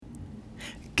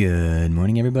Good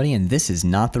morning, everybody, and this is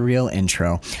not the real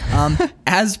intro.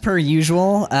 As per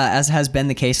usual, as has been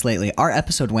the case lately, our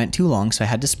episode went too long, so I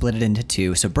had to split it into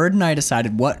two. So Bird and I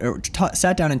decided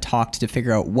sat down and talked to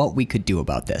figure out what we could do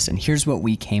about this, and here's what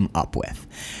we came up with.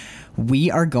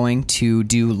 We are going to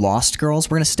do Lost Girls.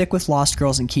 We're going to stick with Lost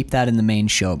Girls and keep that in the main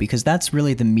show because that's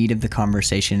really the meat of the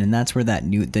conversation, and that's where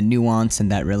the nuance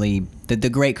and that really the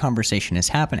great conversation is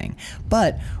happening.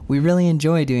 But we really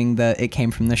enjoy doing It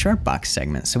Came from the Short Box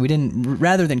segment, so we didn't.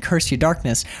 Rather than Curse You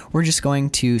Darkness, we're just going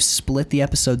to split the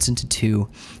episodes into two.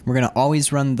 We're going to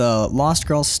always run the Lost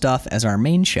Girls stuff as our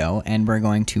main show, and we're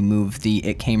going to move the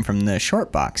It Came from the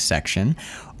Short Box section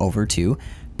over to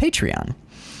Patreon.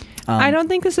 I don't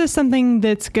think this is something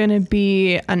that's going to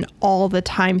be an all the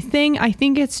time thing. I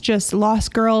think it's just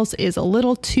Lost Girls is a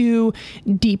little too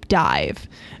deep dive.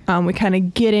 We kind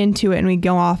of get into it and we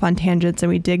go off on tangents and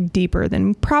we dig deeper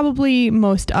than probably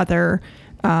most other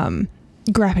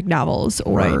graphic novels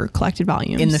or collected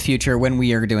volumes. In the future, when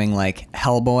we are doing like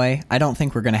Hellboy, I don't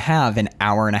think we're going to have an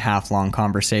hour and a half long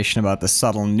conversation about the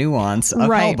subtle nuance of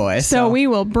Hellboy. So we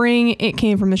will bring It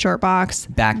Came from the Short Box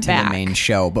back to the main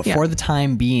show. But for the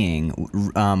time being,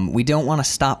 we don't want to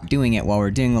stop doing it while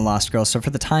we're doing the Lost Girls. So for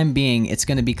the time being, it's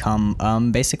going to become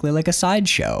basically like a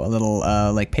sideshow, a little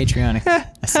like Patreon.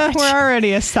 We're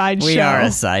already a sideshow. We are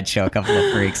a sideshow, a couple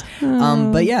of freaks.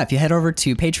 But yeah, if you head over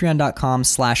to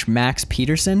patreon.com/Max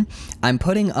Peterson, I'm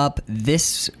putting up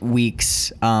this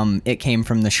week's It Came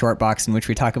from the Short Box, in which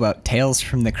we talk about Tales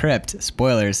from the Crypt.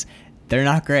 Spoilers, they're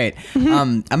not great.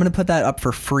 I'm going to put that up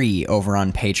for free over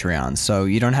on Patreon, so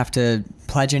you don't have to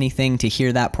pledge anything to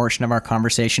hear that portion of our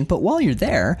conversation. But while you're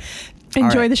there,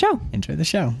 enjoy the show. Enjoy the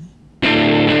show.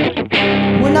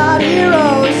 We're not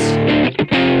heroes.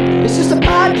 It's just a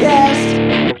podcast.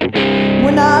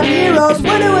 We're not heroes.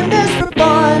 We're doing this for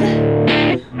fun.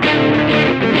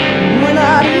 We're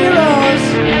not heroes.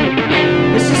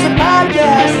 It's just a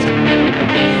podcast.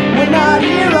 We're not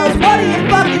heroes. What are you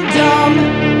fucking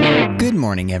dumb? Good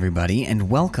morning, everybody, and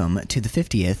welcome to the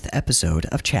 50th episode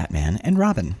of Chatman and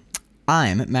Robin.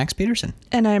 I'm Max Peterson.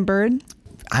 And I'm Bird.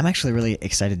 I'm actually really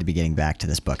excited to be getting back to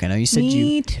this book. I know you said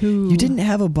Me too. You didn't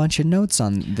have a bunch of notes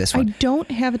on this one. I don't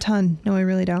have a ton. No, I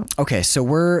really don't. Okay, so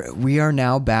we are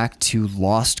now back to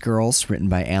Lost Girls, written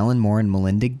by Alan Moore and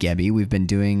Melinda Gebbie. We've been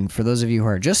doing, for those of you who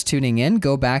are just tuning in,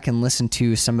 go back and listen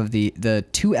to some of the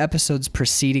two episodes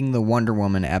preceding the Wonder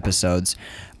Woman episodes.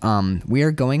 We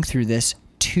are going through this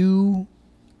two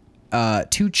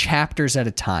chapters at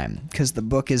a time because the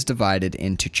book is divided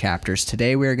into chapters.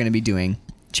 Today we are going to be doing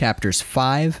chapters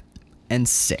 5 and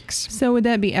 6. So would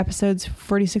that be episodes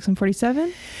 46 and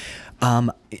 47? I'm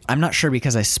not sure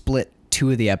because I split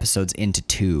two of the episodes into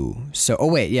two. So,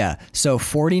 So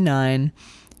 49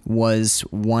 was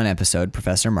one episode,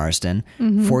 Professor Marston.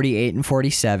 48 and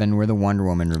 47 were the Wonder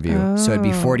Woman review. So it'd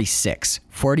be 46.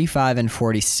 45 and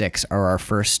 46 are our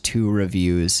first two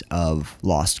reviews of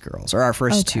Lost Girls, or our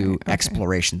first two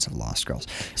explorations of Lost Girls.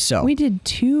 So we did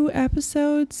 2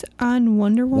 episodes on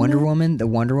Wonder Woman. The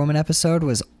Wonder Woman episode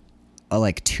was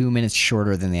like 2 minutes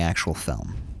shorter than the actual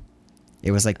film.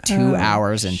 It was like 2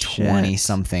 hours and 20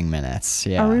 something minutes.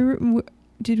 Yeah.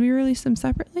 Did we release them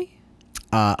separately?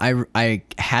 I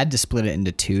had to split it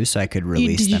into two so I could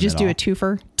release them. Did you just do a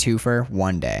twofer? Twofer,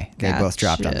 one day. They both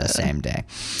dropped on the same day.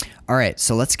 All right,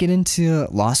 so let's get into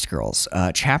Lost Girls.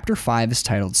 Chapter 5 is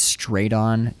titled Straight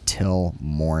On Till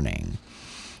Morning.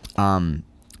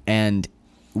 And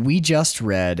we just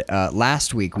read,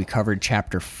 last week we covered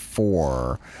chapter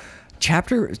 4.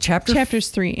 Chapters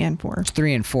 3 and 4.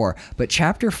 3 and 4. But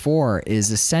chapter 4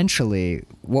 is essentially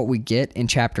what we get in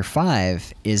chapter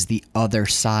 5 is the other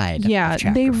side. Yeah, of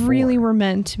chapter they 4. really were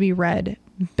meant to be read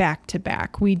back to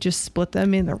back. We just split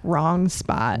them in the wrong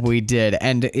spot. We did.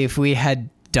 And if we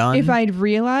had done, if I'd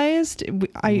realized,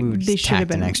 they should have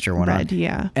been an extra one read. on.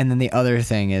 Yeah. And then the other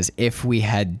thing is, if we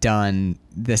had done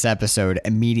this episode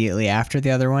immediately after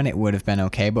the other one, it would have been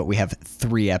okay. But we have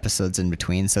 3 episodes in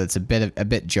between, so it's a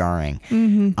bit jarring.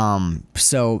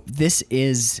 So this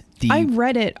is I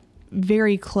read it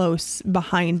very close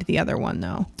behind the other one,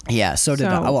 though. Yeah. So did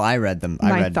I. Well, I read them.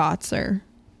 My thoughts are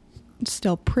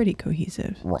still pretty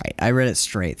cohesive. Right. I read it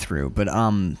straight through, but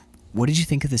what did you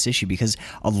think of this issue? Because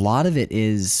a lot of it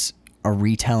is a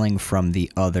retelling from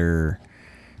the other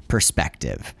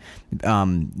perspective.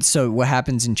 So what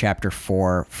happens in chapter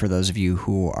 4, for those of you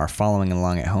who are following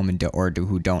along at home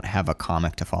who don't have a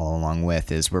comic to follow along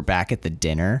with, is we're back at the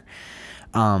dinner.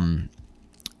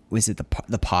 Was it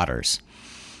the Potters?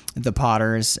 The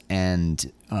Potters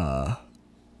and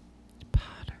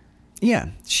Yeah,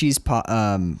 she's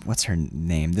what's her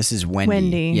name? This is Wendy.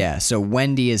 Wendy. Yeah, so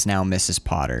Wendy is now Mrs.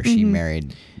 Potter. She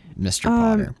married Mr.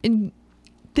 Potter. And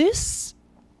this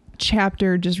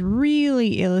chapter just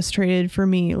really illustrated for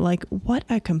me, like, what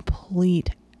a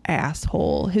complete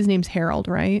asshole. His name's Harold,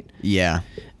 right? Yeah.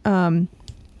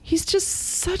 He's just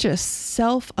such a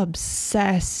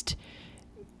self-obsessed,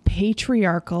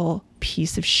 patriarchal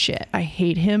piece of shit. I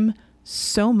hate him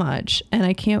so much, and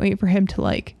I can't wait for him to,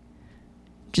 like,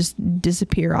 just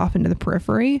disappear off into the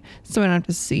periphery so I don't have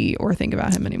to see or think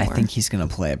about him anymore. I think he's going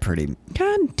to play a pretty...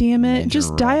 God damn it. major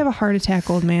Just die role. of a heart attack,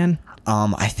 old man.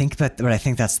 I think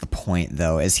that's the point,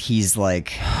 though, is he's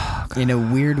like, in a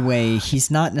weird way, he's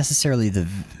not necessarily the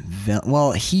villain.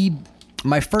 Well,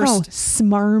 my first...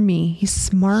 smarmy. He's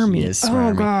smarmy. He is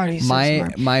smarmy. Oh, God, he's so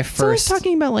smart. My So he's first...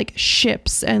 talking about, like,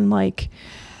 ships and, like,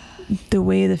 the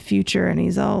way of the future, and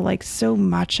he's all, like, so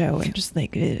macho and just,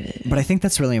 like... But I think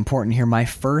that's really important here. My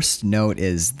first note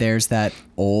is there's that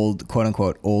old, quote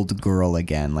unquote, old girl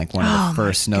again. Like one of Oh the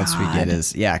first my notes we get God.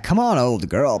 is, yeah, come on, old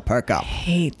girl, perk up.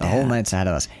 hate The whole that. night's ahead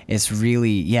of us. It's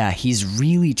really, yeah, he's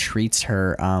really treats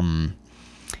her,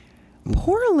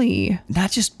 Poorly.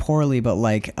 not just poorly, but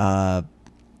like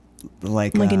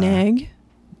Like an egg.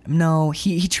 No,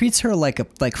 he treats her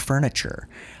like furniture,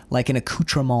 like an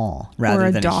accoutrement rather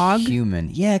a than dog? a human.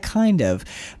 Yeah, kind of.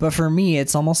 But for me,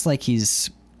 it's almost like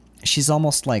she's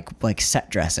almost like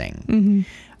set dressing.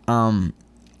 I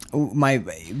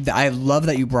love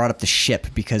that you brought up the ship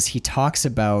because he talks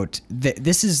about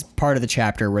this is part of the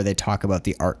chapter where they talk about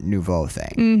the Art Nouveau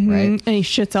thing, right? And he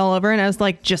shits all over, and I was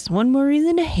like, just one more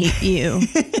reason to hate you.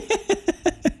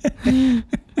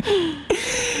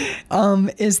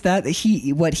 Is that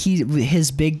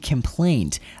his big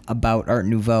complaint about Art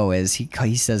Nouveau is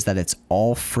he says that it's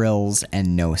all frills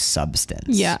and no substance.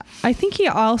 Yeah. I think he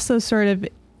also sort of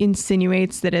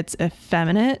insinuates that it's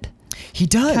effeminate. He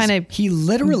does. Kind of he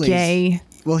literally gay.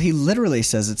 Well, he literally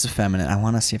says it's effeminate. I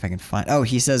want to see if I can find. Oh,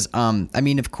 he says. I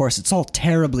mean, of course, it's all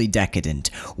terribly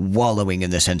decadent, wallowing in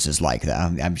the senses like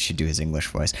that. I should do his English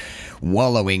voice.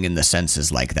 Wallowing in the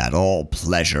senses like that, all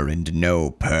pleasure and no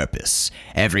purpose.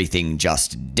 Everything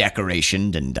just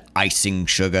decoration and icing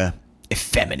sugar.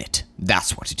 Effeminate.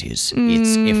 That's what it is.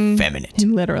 It's effeminate. He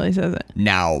literally says it.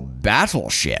 Now,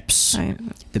 battleships.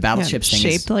 The battleships thing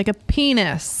shaped is like a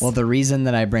penis. well. The reason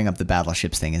that I bring up the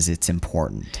battleships thing is it's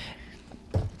important.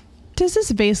 Does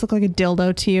this vase look like a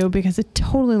dildo to you? Because it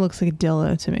totally looks like a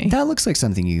dildo to me. That looks like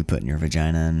something you could put in your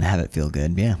vagina and have it feel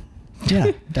good. Yeah.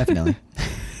 Yeah, definitely.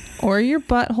 Or your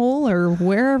butthole, or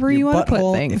wherever you want to put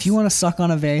Butthole, things. if you want to suck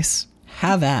on a vase,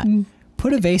 have that.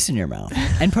 Put a vase in your mouth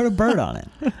and put a bird on it.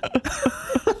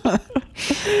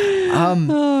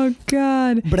 Oh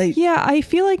God. But I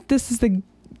feel like this is the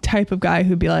type of guy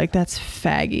who'd be like, that's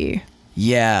faggy.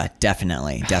 Yeah,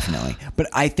 definitely. But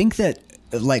I think that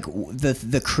like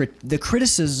the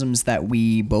criticisms that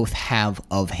we both have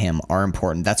of him are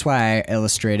important. That's why I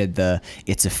illustrated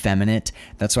it's effeminate.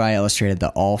 That's why I illustrated the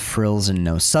all frills and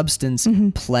no substance,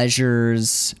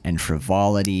 pleasures and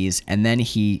frivolities, and then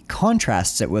he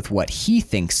contrasts it with what he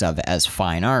thinks of as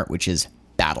fine art, which is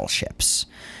battleships.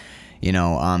 You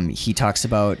know, he talks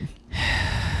about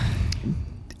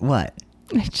what?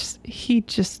 He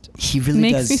really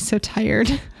makes does. me so tired.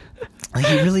 Like,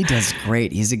 he really does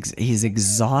great. He's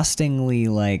exhaustingly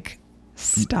like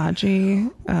Stodgy,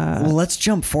 well, let's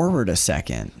jump forward a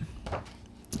second.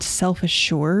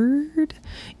 self-assured.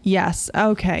 Yes.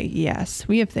 Okay. Yes.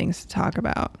 We have things to talk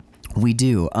about. We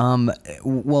do.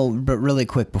 Well, but really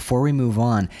quick before we move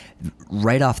on,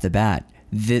 right off the bat,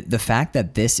 the fact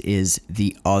that this is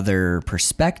the other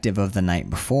perspective of the night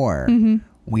before,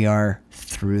 we are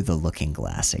through the looking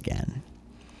glass again.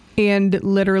 And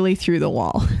literally through the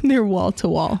wall. They're wall to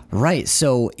wall. Right.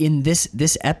 So in this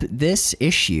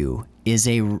issue is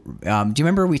a. Do you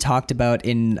remember we talked about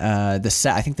in I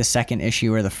think the second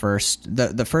issue or the first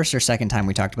or second time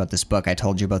we talked about this book? I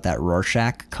told you about that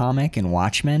Rorschach comic in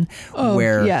Watchmen,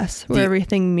 where yes, where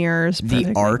everything mirrors the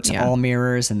perfectly. art Yeah. all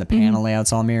mirrors and the panel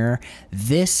layouts all mirror.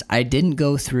 This I didn't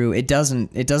go through. It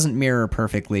doesn't mirror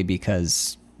perfectly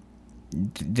because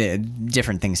the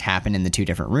different things happen in the two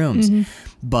different rooms,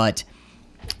 but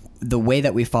the way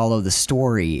that we follow the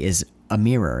story is a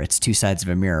mirror. It's two sides of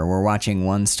a mirror. We're watching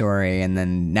one story and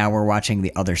then now we're watching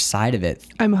the other side of it.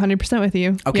 I'm 100% with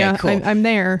you. Okay, yeah, cool. I'm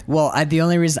there. Well, the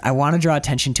only reason I want to draw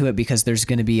attention to it because there's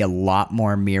going to be a lot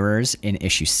more mirrors in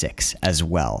issue 6 as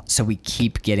well. So we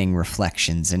keep getting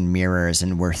reflections and mirrors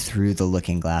and we're through the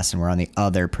looking glass and we're on the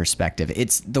other perspective.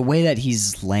 It's the way that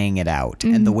he's laying it out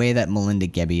and the way that Melinda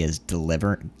Gebbie is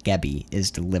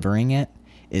delivering it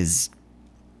is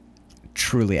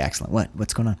truly excellent.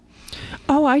 What's going on?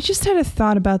 Oh, I just had a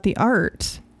thought about the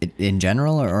art. In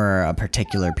general, or a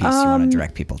particular piece you want to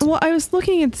direct people to? Well, I was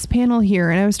looking at this panel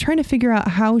here and I was trying to figure out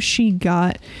how she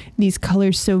got these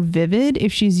colors so vivid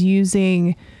if she's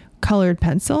using colored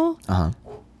pencil. Uh-huh.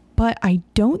 But I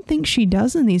don't think she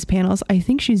does in these panels. I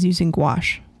think she's using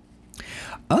gouache.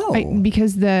 Oh.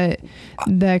 Because the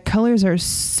colors are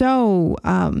so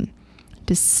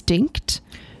distinct,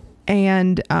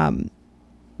 and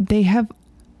they have,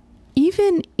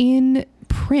 even in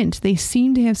print, they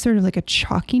seem to have sort of like a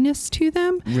chalkiness to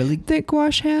them. Really? That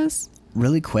gouache has.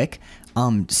 Really quick,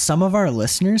 some of our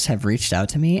listeners have reached out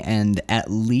to me, and at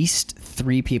least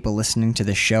 3 people listening to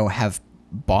the show have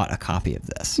bought a copy of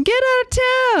this. Get out of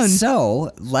town.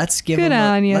 So let's give Good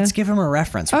on ya. let's give them a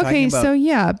reference. We're Okay, talking about, so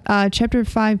yeah, chapter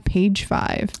 5, page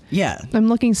 5. yeah, I'm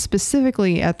looking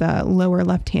specifically at the lower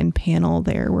left-hand panel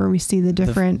there, where we see the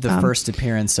different. the first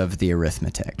appearance of the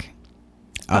arithmetic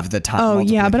of the time. Oh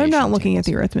yeah, but I'm not multiplication looking at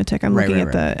the tables. arithmetic. I'm Right, looking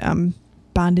right, at the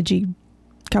bondagey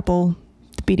couple,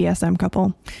 the BDSM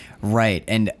couple. Right,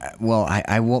 and well,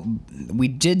 I will. We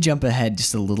did jump ahead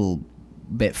just a little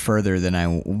bit further than I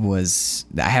was.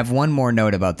 I have one more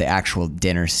note about the actual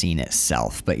dinner scene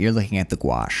itself, but you're looking at the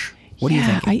gouache. What do you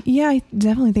think? I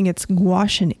definitely think it's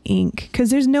gouache and ink, because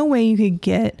there's no way you could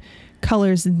get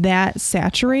colors that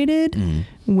saturated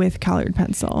with colored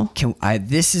pencil.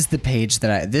 This is the page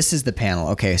this is the panel.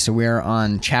 Okay, so we're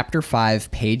on chapter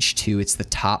 5, page 2. It's the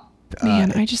top.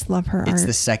 Man, I just love her art. It's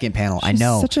the second panel. She's I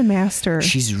know. Such a master.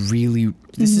 She's really.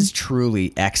 This is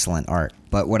truly excellent art.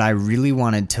 But what I really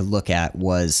wanted to look at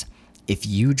was if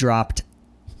you dropped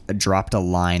a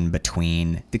line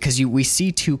between, because we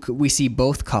see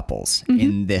both couples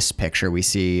in this picture. We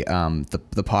see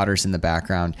the Potters in the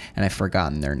background, and I've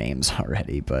forgotten their names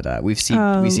already. But we see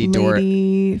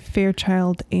Lady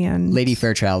Fairchild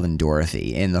and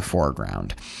Dorothy in the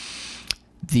foreground.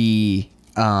 The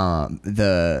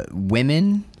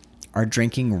women are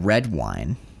drinking red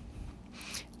wine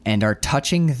and are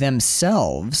touching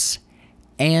themselves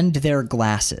and their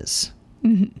glasses.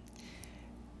 Mm-hmm.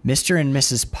 Mr. and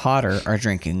Mrs. Potter are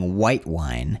drinking white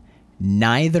wine.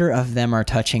 Neither of them are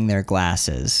touching their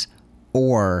glasses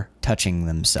or touching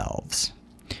themselves.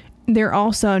 They're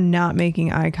also not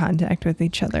making eye contact with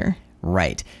each other.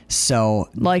 Right. So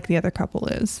like the other couple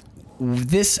is.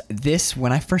 This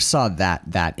when I first saw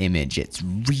that image, it's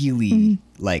really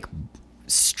like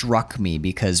struck me,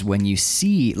 because when you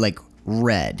see like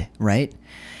red, right?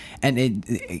 And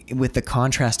it with the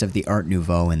contrast of the Art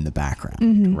Nouveau in the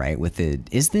background, right?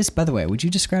 Is this, by the way, would you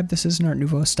describe this as an Art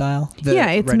Nouveau style?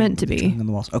 Yeah, it's meant to be. On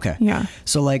the walls. Okay. Yeah.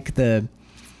 So like the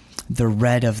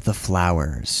red of the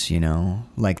flowers,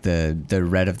 like the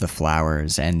red of the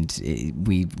flowers, and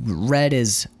red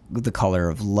is the color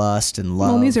of lust and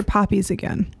love. Well, these are poppies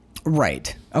again.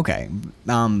 Right. Okay.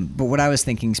 But what I was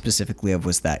thinking specifically of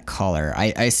was that color.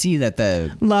 I see that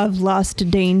the love, lust,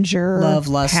 danger,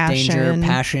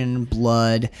 passion,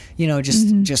 blood,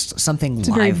 just something it's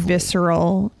lively. a very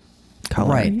visceral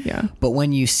color. Right. Yeah. But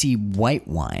when you see white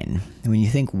wine, when you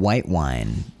think white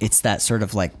wine, it's that sort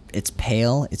of like, it's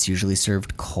pale. It's usually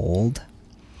served cold.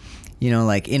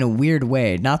 Like in a weird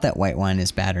way, not that white wine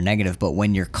is bad or negative, but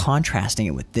when you're contrasting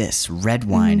it with this, red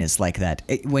wine is like that.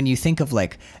 When you think of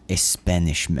like a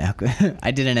Spanish, I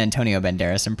did an Antonio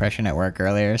Banderas impression at work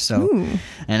earlier, so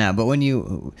I know. But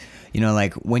when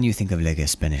like when you think of like a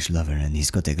Spanish lover and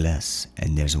he's got a glass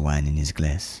and there's wine in his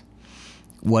glass,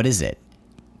 what is it?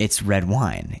 It's red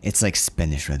wine. It's like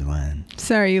Spanish red wine.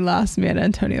 Sorry, you lost me at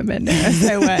Antonio Banderas.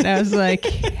 I was like,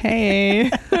 hey.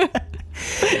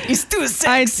 He's too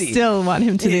sexy. I still want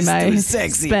him to be my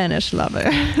sexy Spanish lover.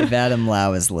 If Adam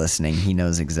Lau is listening, he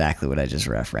knows exactly what I just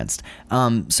referenced.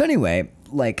 So anyway,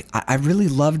 like I really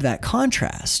loved that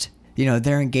contrast.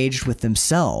 They're engaged with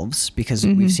themselves, because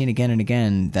we've seen again and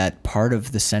again that part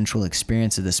of the central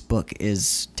experience of this book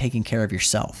is taking care of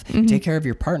yourself. Take care of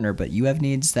your partner, but you have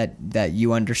needs that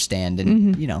you understand,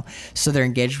 and so they're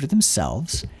engaged with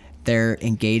themselves. They're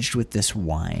engaged with this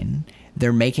wine.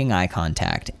 They're making eye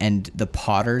contact, and the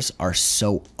Potters are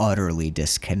so utterly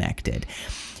disconnected.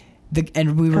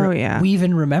 We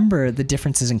even remember the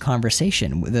differences in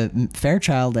conversation. The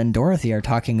Fairchild and Dorothy are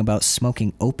talking about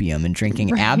smoking opium and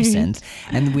drinking absinthe,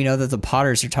 and we know that the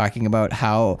Potters are talking about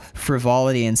how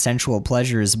frivolity and sensual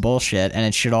pleasure is bullshit, and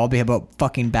it should all be about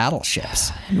fucking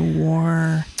battleships and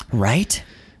war. Right?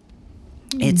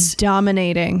 It's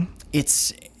dominating.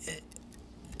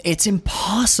 It's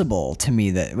impossible to me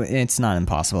that it's not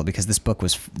impossible, because this book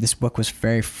was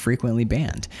very frequently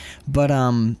banned, but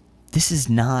this is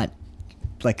not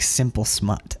like simple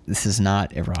smut. This is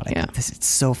not erotic. Yeah. It's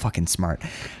so fucking smart.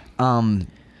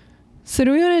 So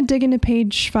do we want to dig into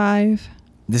page 5?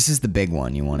 This is the big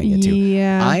one you want to get to.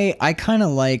 Yeah. I kind of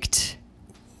liked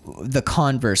the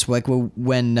converse. Like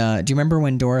when, do you remember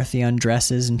when Dorothy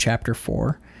undresses in chapter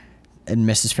 4? And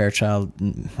Mrs. Fairchild,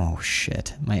 oh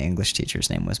shit, my English teacher's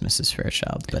name was Mrs.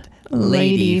 Fairchild, but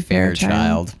Lady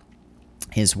Fairchild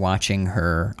is watching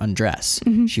her undress.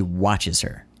 Mm-hmm. She watches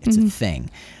her. It's a thing.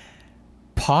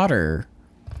 Potter,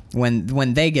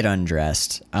 when they get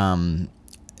undressed,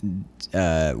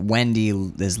 Wendy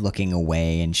is looking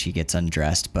away and she gets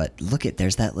undressed, but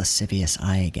there's that lascivious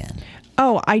eye again.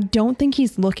 Oh, I don't think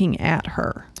he's looking at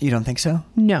her. You don't think so?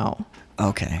 No.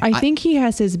 Okay. I think he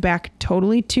has his back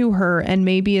totally to her and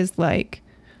maybe is like...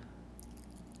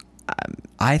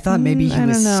 I thought maybe he I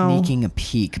was don't know. sneaking a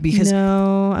peek because...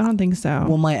 No, I don't think so.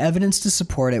 Well, my evidence to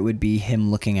support it would be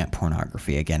him looking at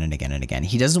pornography again and again and again.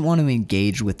 He doesn't want to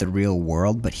engage with the real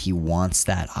world, but he wants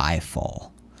that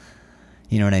eyeful.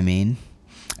 You know what I mean?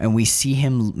 And we see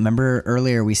him, remember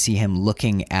earlier we see him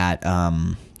looking at...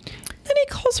 Then he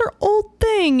calls her old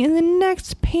thing in the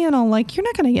next panel. Like, you're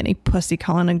not going to get any pussy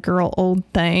calling a girl old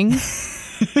thing.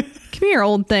 Come here,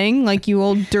 old thing. Like, you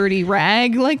old dirty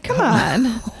rag. Like, come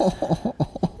on.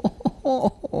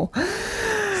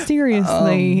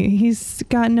 Seriously. He's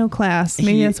got no class.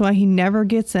 Maybe that's why he never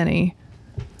gets any.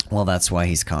 Well, that's why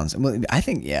he's constant. Well, I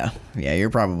think, yeah, you're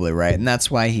probably right, and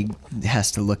that's why he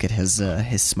has to look at his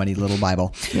smutty little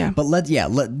Bible. Yeah. But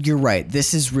you're right.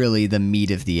 This is really the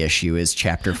meat of the issue. Is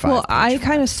chapter 5. Well, I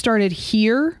kind of started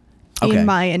here Okay. in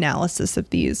my analysis of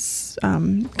these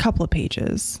couple of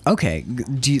pages. Okay,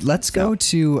 let's go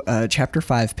to chapter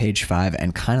 5, page 5,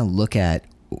 and kind of look at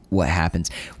what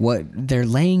happens. What they're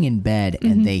laying in bed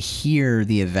and they hear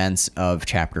the events of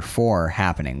chapter 4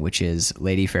 happening, which is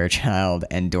Lady Fairchild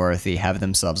and Dorothy have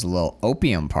themselves a little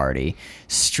opium party,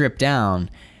 strip down,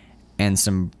 and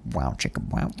some wow chicka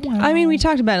wow. I mean, we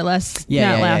talked about it last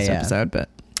Yeah. episode, but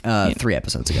 3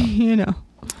 episodes ago. you know.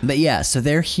 But yeah, so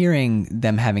they're hearing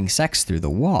them having sex through the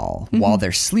wall while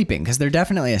they're sleeping, because they're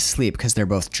definitely asleep because they're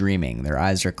both dreaming. Their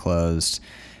eyes are closed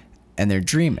and they're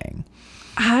dreaming.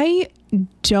 I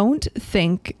don't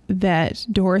think that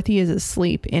Dorothy is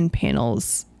asleep in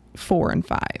panels 4 and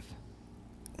 5.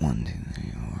 1, 2,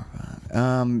 3, 4,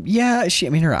 5. Yeah,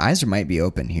 her eyes might be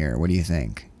open here. What do you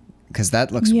think? Because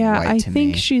that looks white to me. I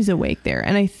think she's awake there,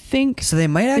 and I think So they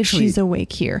might that actually she's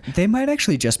awake here. They might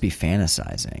actually just be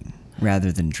fantasizing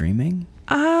rather than dreaming.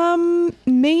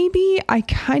 Maybe. I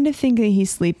kind of think that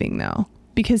he's sleeping though,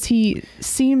 because he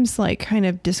seems like kind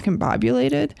of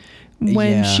discombobulated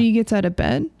when Yeah. she gets out of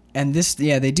bed. And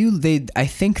I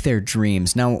think they're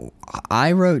dreams. Now,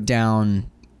 I wrote down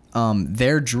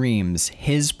their dreams,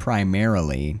 his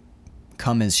primarily,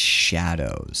 come as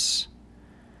shadows.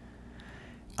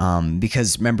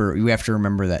 Because remember, you have to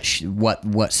remember that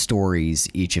what stories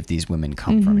each of these women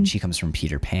come from, and she comes from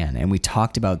Peter Pan, and we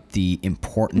talked about the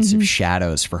importance of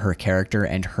shadows for her character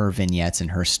and her vignettes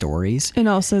and her stories, And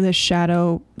also the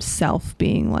shadow self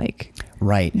being like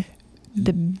right?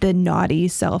 the naughty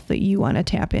self that you want to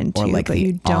tap into, Or like but the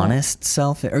you don't. honest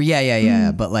self, or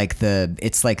but like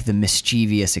it's like the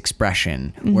mischievous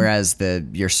expression, whereas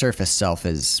your surface self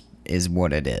is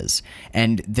what it is.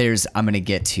 And I'm going to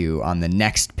get to on the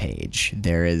next page,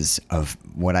 there is of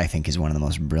what I think is one of the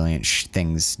most brilliant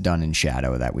things done in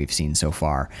shadow that we've seen so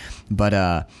far. But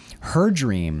her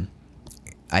dream,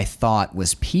 I thought,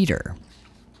 was Peter.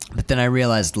 But then I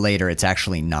realized later it's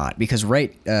actually not, because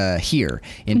right here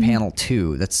in panel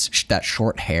 2, that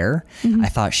short hair, I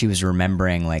thought she was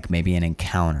remembering like maybe an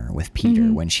encounter with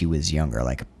Peter when she was younger,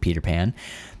 like Peter Pan.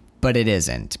 But it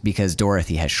isn't, because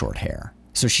Dorothy has short hair.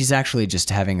 So she's actually just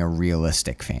having a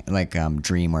realistic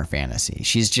dream or fantasy.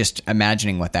 She's just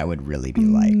imagining what that would really be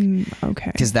like.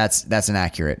 Okay. Because that's an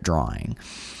accurate drawing.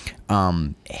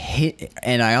 And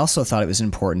I also thought it was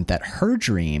important that her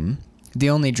dream, the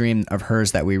only dream of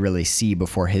hers that we really see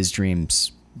before his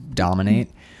dreams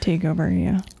dominate, Take over,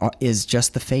 yeah. is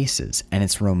just the faces, and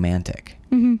it's romantic.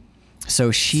 So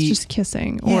It's she just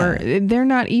kissing, or they're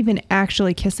not even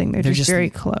actually kissing. They're just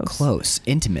very close. Close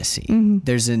intimacy.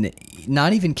 There's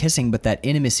not even kissing, but that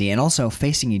intimacy, and also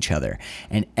facing each other.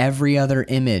 And every other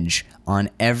image on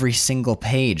every single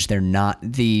page, they're not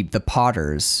the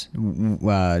Potters.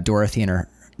 Wendy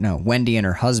and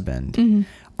her husband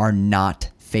are not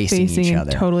facing each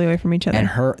other, totally away from each other. And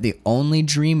the only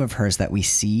dream of hers that we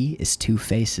see is two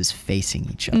faces facing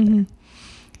each other.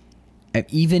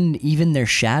 Even their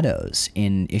shadows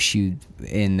in issue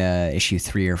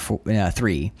 3 or 4,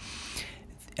 3,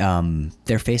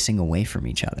 they're facing away from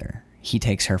each other. he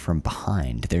takes her from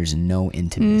behind. There's no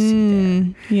intimacy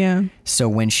there. Yeah. So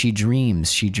when she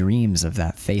dreams of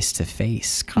that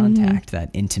face-to-face contact,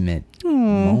 that intimate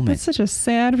moment. That's such a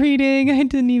sad reading. I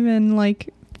didn't even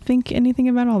think anything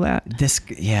about all that. This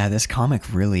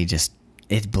comic really just,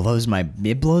 it blows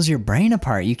your brain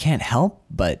apart. You can't help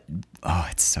but,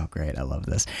 it's so great. I love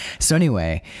this. So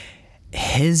anyway,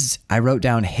 I wrote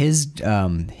down his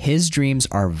dreams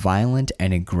are violent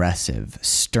and aggressive,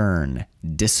 stern,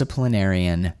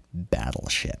 disciplinarian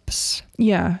battleships.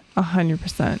 Yeah,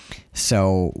 100%.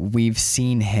 So we've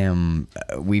seen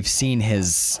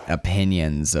his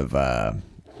opinions of,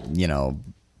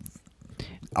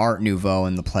 Art Nouveau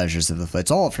and the pleasures of the, it's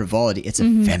all frivolity. It's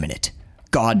effeminate.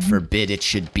 God forbid it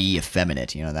should be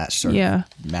effeminate. That sort of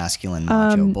masculine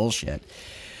macho bullshit.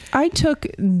 I took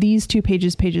these 2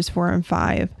 pages 4 and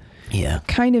 5,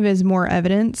 kind of as more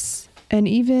evidence, and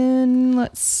even,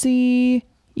 let's see,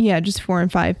 just 4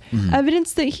 and 5,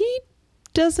 evidence that he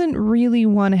doesn't really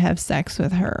want to have sex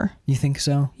with her. You think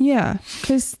so? Yeah,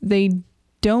 because they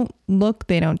don't look,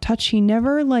 they don't touch. He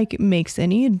never makes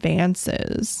any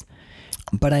advances.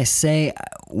 But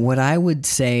what I would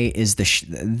say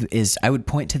is I would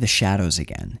point to the shadows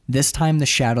again. This time the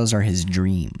shadows are his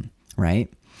dream,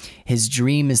 right? His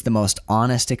dream is the most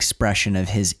honest expression of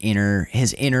his inner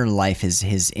life,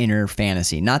 his inner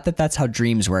fantasy. Not that that's how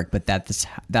dreams work, but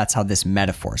that's how this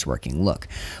metaphor is working. Look,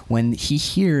 when he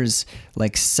hears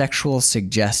sexual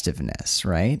suggestiveness,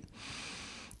 right?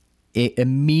 It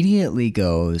immediately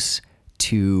goes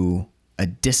to a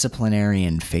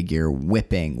disciplinarian figure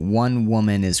whipping. One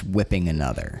woman is whipping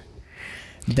another.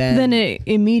 Then it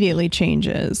immediately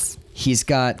changes. He's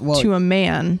got to a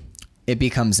man. It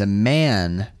becomes a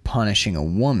man punishing a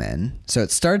woman. So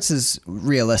it starts as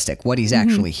realistic. What he's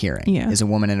actually hearing is a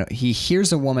woman, he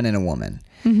hears a woman and a woman.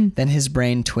 Then his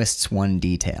brain twists one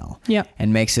detail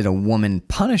and makes it a woman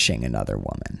punishing another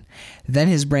woman. Then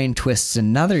his brain twists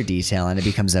another detail and it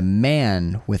becomes a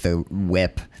man with a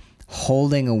whip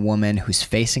holding a woman who's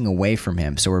facing away from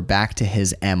him. So we're back to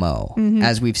his MO,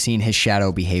 as we've seen his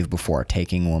shadow behave before,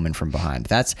 taking a woman from behind.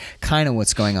 That's kind of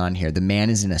what's going on here. The man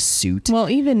is in a suit. Well,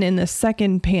 even in the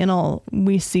second panel,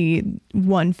 we see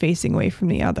one facing away from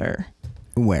the other.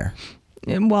 Where?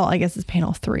 Well, I guess it's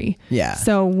panel 3. Yeah.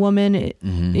 So woman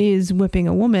is whipping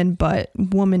a woman, but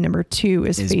woman number 2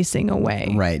 is facing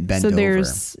away. Right, bent over. So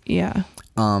there's,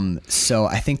 so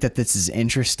I think that this is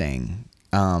interesting.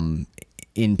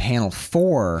 In panel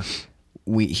 4,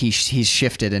 he's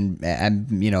shifted and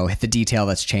the detail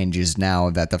that's changed is now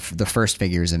that the first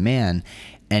figure is a man,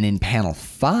 and in panel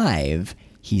 5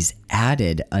 he's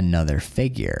added another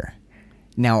figure.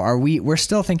 Now we're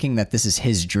still thinking that this is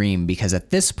his dream because at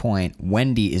this point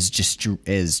Wendy is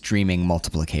dreaming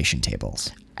multiplication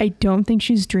tables. I don't think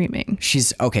she's dreaming.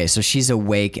 So she's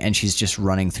awake and she's just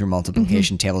running through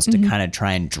multiplication tables to kind of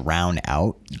try and drown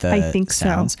out the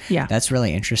sounds. So. Yeah. That's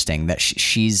really interesting that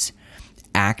she's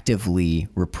actively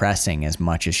repressing as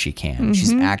much as she can.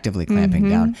 She's actively clamping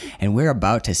down. And we're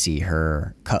about to see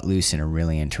her cut loose in a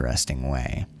really interesting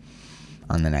way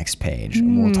on the next page.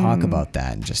 And we'll talk about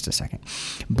that in just a second.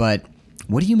 But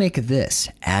what do you make of this,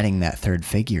 adding that third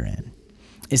figure in?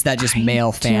 Is that just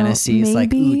male fantasies,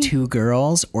 ooh, 2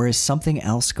 girls, or is something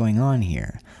else going on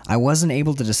here? I wasn't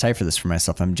able to decipher this for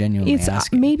myself. I'm genuinely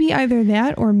asking. Maybe either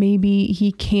that, or maybe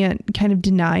he can't kind of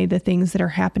deny the things that are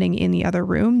happening in the other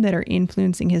room that are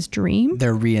influencing his dream.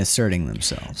 They're reasserting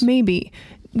themselves. Maybe.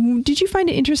 Did you find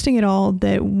it interesting at all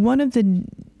that one of the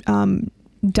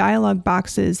dialogue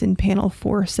boxes in panel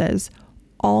 4 says,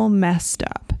 all messed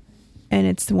up? And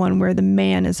it's the one where the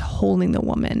man is holding the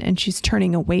woman and she's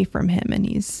turning away from him and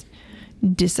he's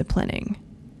disciplining.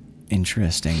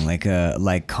 Interesting.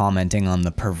 Like commenting on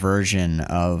the perversion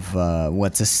of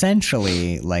what's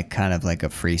essentially kind of like a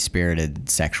free-spirited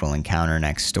sexual encounter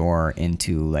next door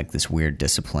into this weird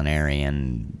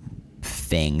disciplinarian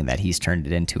thing that he's turned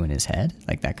it into in his head.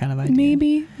 Like that kind of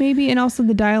idea. Maybe. And also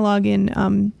the dialogue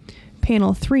in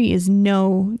panel 3 is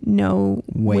no,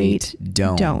 wait,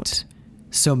 don't.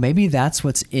 So maybe that's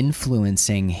what's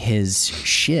influencing his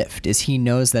shift, is he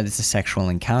knows that it's a sexual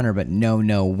encounter, but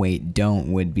no, wait,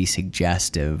 don't would be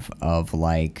suggestive of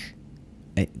an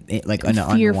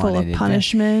fearful unwanted of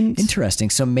punishment. Interesting.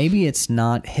 So maybe it's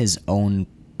not his own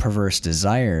perverse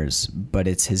desires, but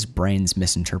it's his brain's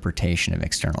misinterpretation of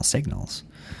external signals.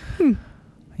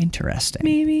 Interesting.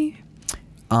 Maybe.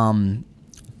 At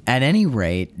any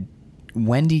rate,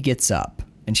 Wendy gets up.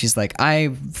 And she's like, I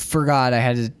forgot I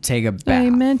had to take a bath. I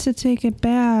meant to take a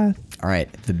bath. All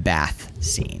right, the bath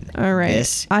scene. All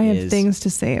right. I have things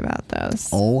to say about those.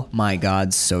 Oh my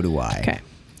God, so do I. Okay.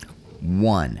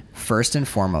 First and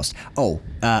foremost.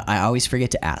 I always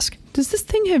forget to ask. Does this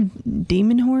thing have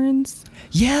demon horns?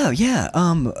 Yeah.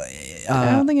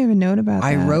 I don't think I have a note about that.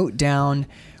 I wrote down,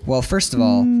 well, first of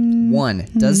all, one,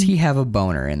 does he have a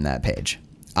boner in that page?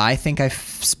 I think I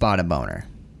spot a boner.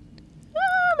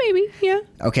 Maybe, yeah.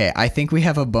 Okay, I think we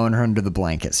have a boner under the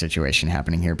blanket situation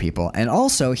happening here, people. And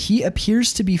also, he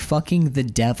appears to be fucking the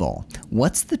devil.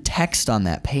 What's the text on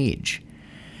that page?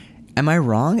 Am I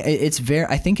wrong?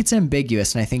 I think it's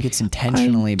ambiguous, and I think it's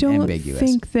intentionally ambiguous. I don't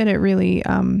think that it really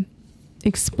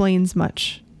explains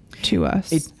much to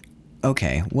us.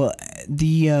 Okay, well,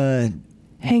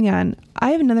 Hang on.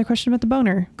 I have another question about the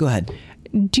boner. Go ahead.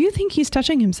 Do you think he's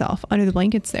touching himself under the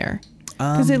blankets there?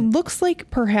 Because it looks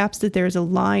like perhaps that there's a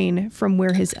line from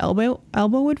where his elbow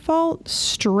would fall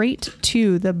straight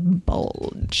to the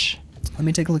bulge. Let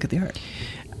me take a look at the art.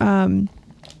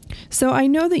 So I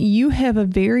know that you have a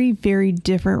very, very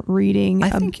different reading. I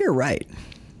think you're right.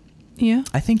 Yeah.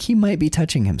 I think he might be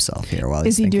touching himself here while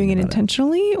he's Is he doing it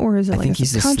intentionally, or is it like a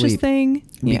subconscious thing?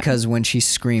 Because when she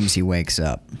screams, he wakes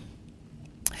up.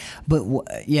 But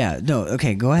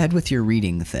okay, go ahead with your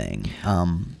reading thing.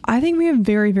 I think we have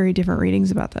very, very different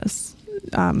readings about this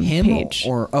page.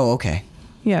 Okay.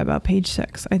 Yeah, about page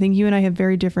 6. I think you and I have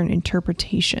very different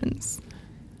interpretations.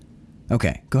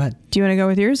 Okay, go ahead. Do you want to go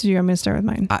with yours, or do you want me to start with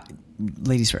mine?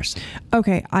 Ladies first.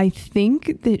 Okay, I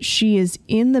think that she is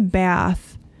in the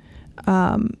bath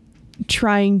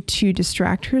trying to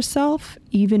distract herself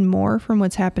even more from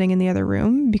what's happening in the other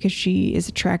room because she is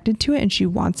attracted to it and she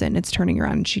wants it, and it's turning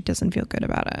around and she doesn't feel good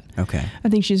about it. Okay. I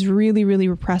think she's really, really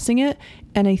repressing it,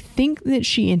 and I think that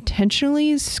she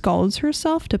intentionally scalds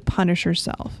herself to punish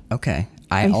herself. Okay.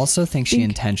 I also think she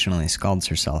intentionally scalds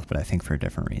herself, but I think for a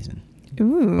different reason.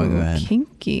 Ooh, go ahead.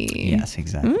 Kinky. Yes,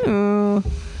 exactly. Ooh.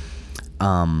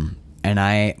 And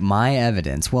my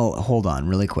evidence, well, hold on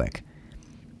really quick.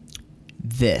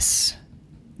 This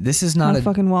is not a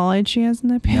fucking walleye she has in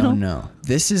that panel. No.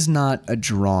 This is not a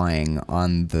drawing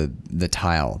on the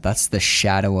tile. That's the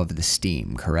shadow of the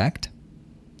steam, correct?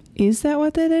 Is that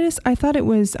what that is? I thought it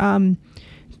was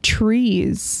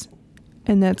trees.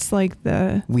 And that's like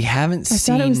I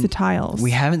thought it was the tiles.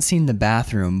 We haven't seen the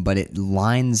bathroom, but it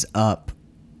lines up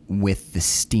with the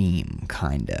steam,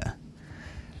 kinda.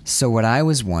 So what I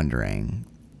was wondering,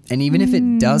 and even if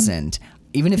it doesn't,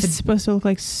 even if it's supposed to look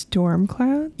like storm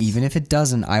clouds? Even if it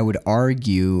doesn't, I would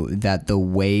argue that the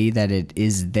way that it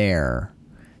is there...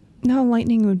 No,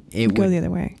 lightning would go the other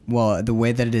way. Well, the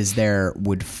way that it is there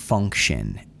would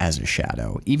function as a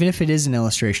shadow. Even if it is an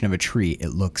illustration of a tree, it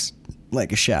looks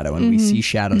like a shadow, and we see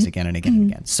shadows again and again and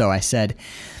again. So I said,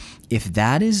 if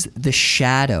that is the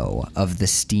shadow of the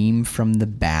steam from the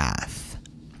bath,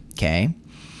 okay,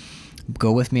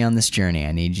 go with me on this journey.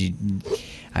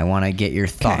 I want to get your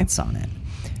thoughts on it.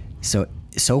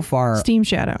 So far, steam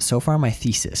shadow. So far, my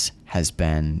thesis has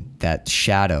been that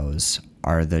shadows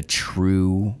are the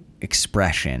true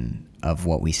expression of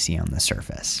what we see on the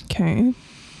surface. Okay.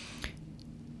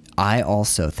 I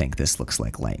also think this looks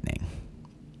like lightning.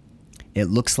 It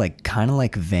looks like kind of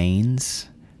like veins,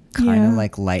 kind of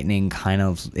like lightning,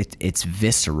 it's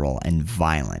visceral and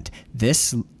violent.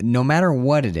 This, no matter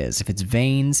what it is, if it's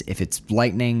veins, if it's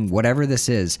lightning, whatever this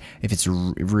is, if it's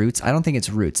roots, I don't think it's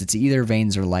roots. It's either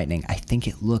veins or lightning. I think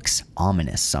it looks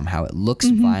ominous somehow. It looks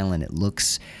violent. It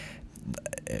looks,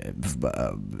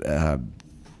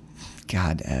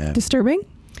 disturbing?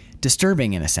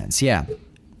 Disturbing in a sense, yeah.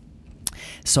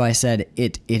 So I said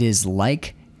it is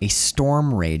like a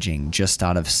storm raging just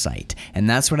out of sight, and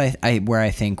that's what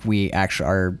I think we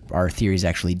actually our theories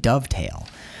actually dovetail.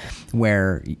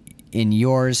 Where in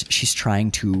yours, she's trying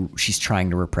to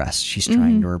repress,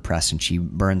 and she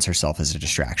burns herself as a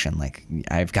distraction. Like,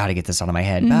 I've got to get this out of my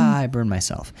head. I burn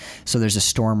myself. So there's a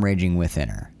storm raging within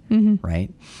her,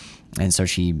 right? And so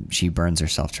she burns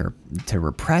herself to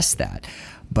repress that.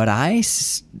 But I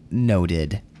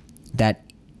noted that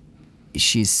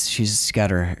she's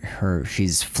got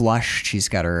she's flushed. She's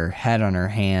got her head on her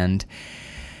hand.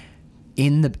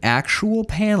 In the actual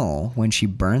panel, when she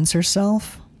burns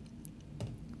herself,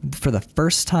 for the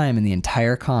first time in the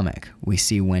entire comic, we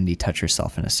see Wendy touch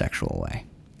herself in a sexual way,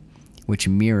 which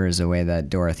mirrors the way that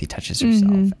Dorothy touches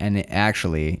herself. And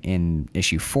actually, in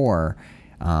issue 4,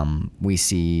 we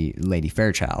see Lady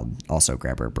Fairchild also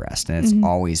grab her breast, and it's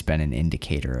always been an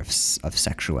indicator of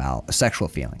sexual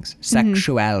feelings.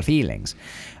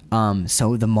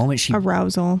 So the moment she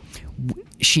arousal,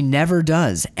 she never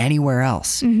does anywhere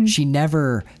else. She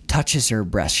never touches her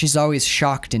breast. She's always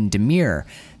shocked and demure.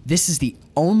 This is the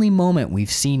only moment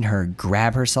we've seen her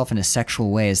grab herself in a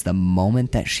sexual way, is the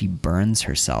moment that she burns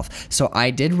herself. So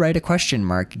I did write a question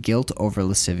mark, guilt over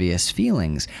lascivious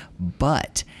feelings,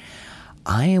 but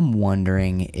I am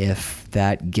wondering if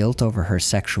that guilt over her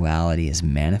sexuality is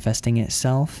manifesting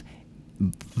itself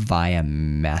via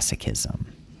masochism.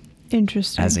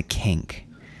 Interesting. As a kink.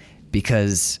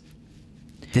 Because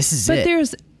this is but it.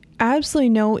 there's absolutely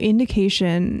no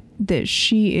indication that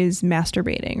she is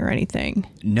masturbating or anything.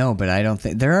 No, but I don't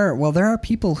think there are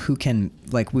people who can,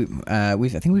 like I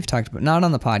think we've talked about, not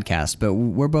on the podcast, but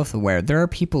we're both aware there are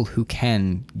people who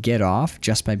can get off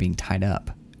just by being tied up.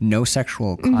 No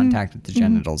sexual contact with the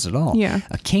genitals at all. Yeah.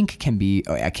 A kink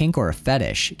or a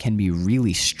fetish can be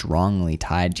really strongly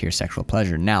tied to your sexual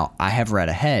pleasure. Now, I have read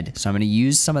ahead, so I'm going to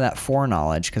use some of that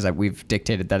foreknowledge because we've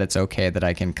dictated that it's okay that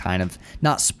I can kind of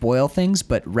not spoil things,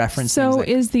 but reference things. So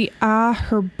is the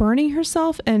her burning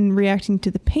herself and reacting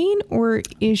to the pain, or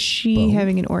is she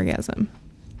having an orgasm?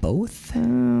 Both,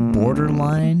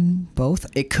 borderline both.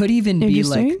 It could even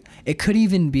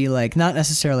be like not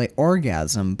necessarily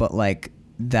orgasm, but like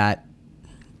that.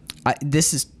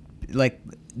 This is like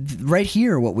right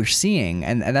here what we're seeing,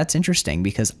 and that's interesting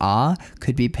because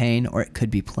could be pain or it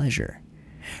could be pleasure.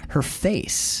 Her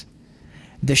face,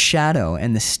 the shadow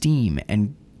and the steam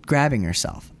and grabbing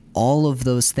herself, all of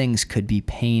those things could be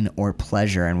pain or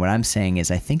pleasure. And what I'm saying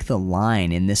is I think the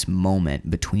line in this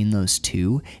moment between those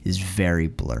two is very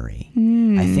blurry.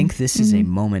 I think this is a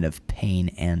moment of pain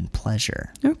and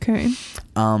pleasure. Okay.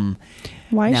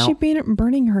 Why is she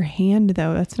burning her hand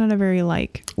though? That's not a very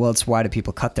well, it's why do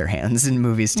people cut their hands in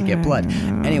movies to get blood?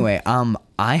 Anyway,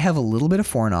 I have a little bit of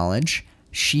foreknowledge.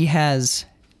 She has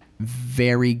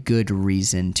very good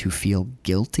reason to feel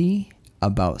guilty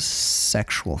about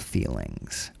sexual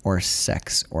feelings or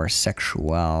sex or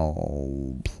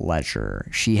sexual pleasure.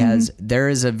 There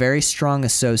is a very strong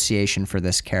association for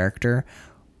this character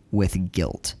with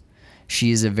guilt. She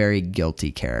is a very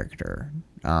guilty character.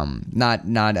 Not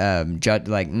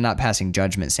passing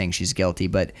judgment saying she's guilty,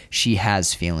 but she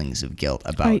has feelings of guilt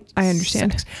about I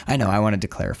understand. sex. I know. I wanted to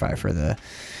clarify for the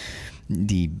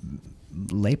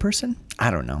layperson. I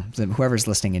don't know. Whoever's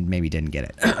listening and maybe didn't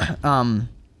get it.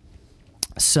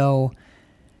 So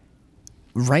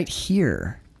right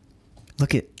here,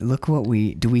 look what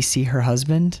do we see her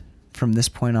husband from this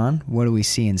point on? What do we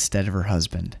see instead of her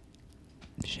husband?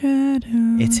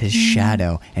 Shadow. It's his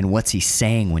shadow. And what's he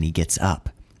saying when he gets up?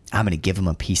 I'm going to give him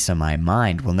a piece of my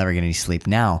mind. We'll never get any sleep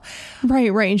now.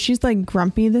 Right. And she's like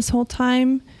grumpy this whole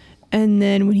time. And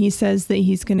then when he says that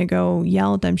he's going to go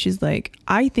yell at them, she's like,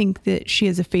 I think that she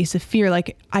has a face of fear.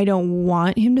 Like, I don't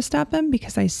want him to stop him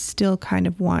because I still kind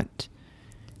of want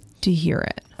to hear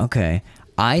it. Okay.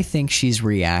 I think she's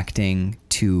reacting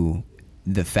to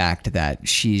the fact that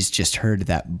she's just heard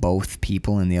that both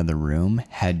people in the other room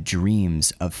had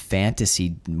dreams of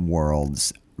fantasy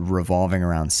worlds revolving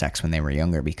around sex when they were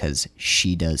younger, because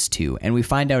she does too. And we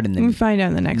find out in the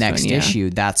next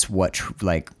issue that's what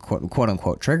quote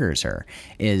unquote triggers her.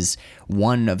 Is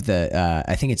one of the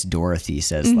I think it's Dorothy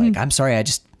says like, I'm sorry,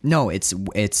 it's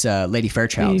Lady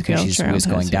Fairchild, because she was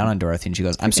going down on Dorothy, and she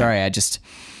goes, I'm sorry,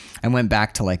 I went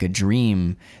back to like a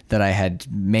dream that I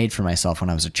had made for myself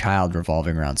when I was a child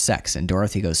revolving around sex. And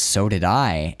Dorothy goes, so did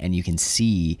I. And you can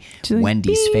see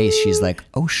Wendy's face. She's like,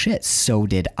 oh shit, so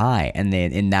did I. And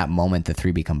in that moment, the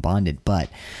three become bonded. But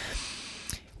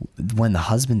when the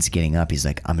husband's getting up, he's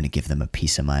like, I'm going to give them a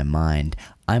piece of my mind.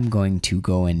 I'm going to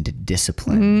go and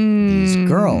discipline these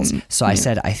girls. So I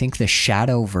said, I think the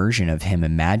shadow version of him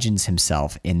imagines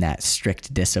himself in that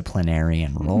strict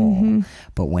disciplinarian role.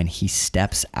 But when he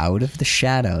steps out of the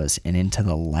shadows and into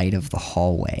the light of the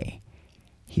hallway,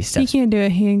 he can't do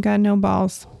it. He ain't got no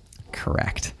balls.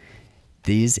 Correct.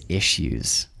 These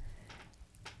issues,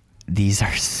 these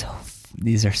are so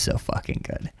fucking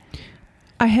good.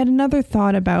 I had another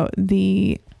thought about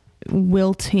the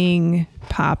wilting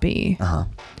Poppy.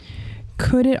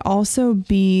 Could it also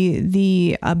be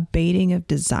the abating of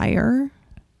desire?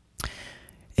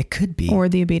 It could be. Or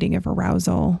the abating of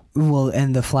arousal. Well,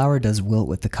 and the flower does wilt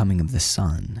with the coming of the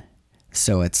sun.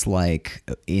 So it's like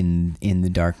in the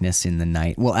darkness, in the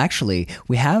night. Well, actually,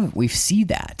 we see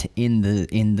that in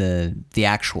the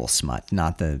actual smut,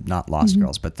 not Lost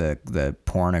Girls, but the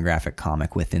pornographic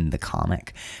comic within the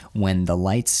comic, when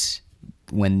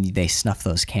they snuff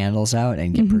those candles out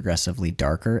and get progressively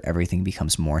darker, everything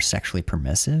becomes more sexually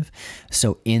permissive.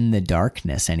 So in the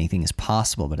darkness, anything is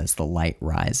possible, but as the light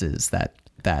rises, that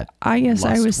I guess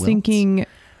I was wilts. thinking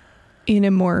in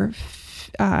a more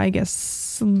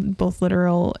both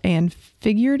literal and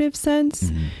figurative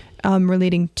sense,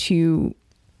 relating to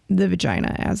the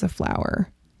vagina as a flower.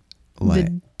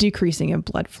 The decreasing of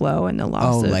blood flow and the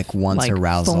loss of like once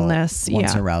arousal, fullness.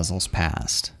 Once arousal's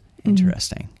passed.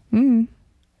 Interesting.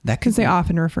 That Because they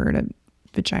often refer to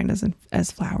vaginas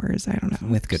as flowers. I don't know.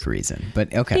 with good reason,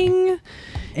 but okay. Ding.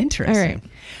 Interesting.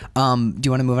 All right. Do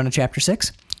you want to move on to chapter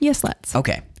 6? Yes, let's.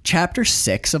 Okay. Chapter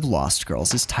 6 of Lost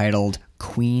Girls is titled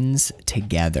Queens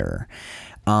Together.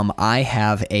 I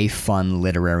have a fun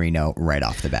literary note right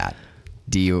off the bat.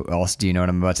 Do you know what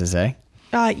I'm about to say?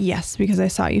 Yes, because I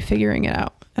saw you figuring it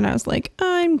out. And I was like,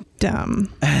 I'm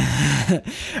dumb.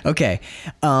 Okay.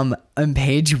 On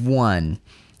page 1,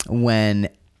 when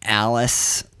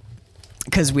Alice,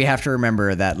 because we have to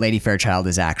remember that Lady Fairchild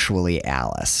is actually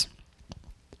Alice.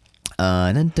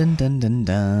 Dun, dun, dun, dun,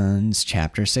 dun. It's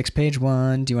chapter 6, page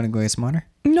 1. Do you want to go get some water?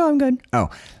 No, I'm good. Oh,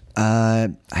 I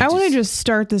want to just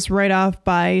start this right off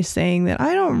by saying that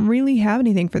I don't really have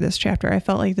anything for this chapter. I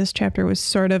felt like this chapter was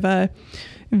sort of a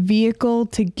vehicle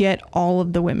to get all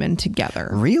of the women together.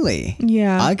 Really?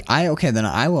 Yeah. Okay, then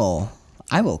I will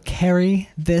carry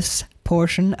this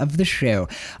portion of the show.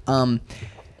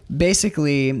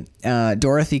 Basically,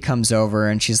 Dorothy comes over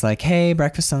and she's like, hey,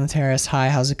 breakfast on the terrace. Hi,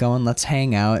 how's it going? Let's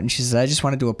hang out. And she says, I just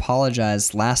wanted to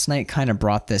apologize. Last night kind of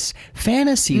brought this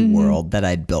fantasy world that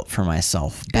I'd built for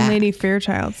myself back. And Lady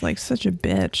Fairchild's like such a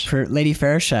bitch. Lady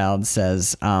Fairchild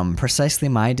says, precisely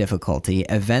my difficulty.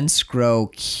 Events grow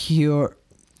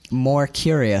more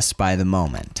curious by the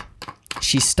moment.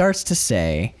 She starts to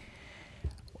say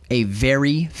a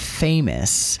very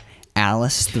famous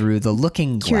Alice through the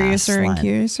looking glass Curiouser line. and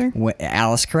curiouser.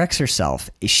 Alice corrects herself.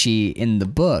 She, in the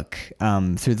book,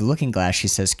 through the looking glass, she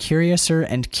says curiouser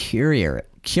and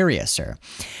curiouser.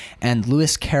 And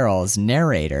Lewis Carroll's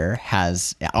narrator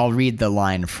has, I'll read the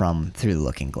line from Through the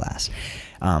Looking Glass.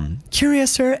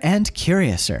 Curiouser and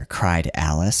curiouser, cried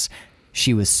Alice.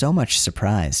 She was so much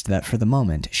surprised that for the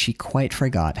moment she quite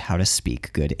forgot how to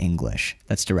speak good English.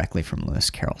 That's directly from Lewis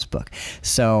Carroll's book.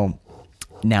 So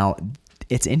now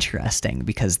it's interesting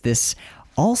because this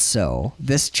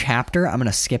chapter, I'm going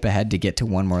to skip ahead to get to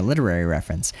one more literary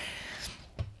reference.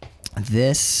 I'm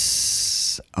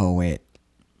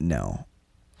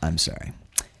sorry.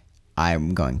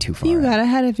 I'm going too far. You got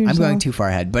ahead of yourself. I'm going too far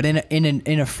ahead. But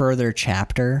in a further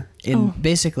chapter,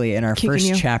 basically in our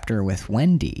first chapter with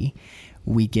Wendy,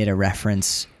 we get a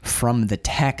reference from the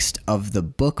text of the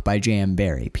book by J.M.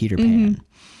 Barrie, Peter Pan,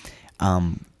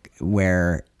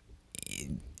 where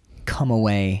come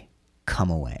away,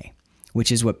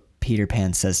 which is what Peter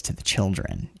Pan says to the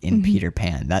children in Peter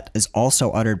Pan. That is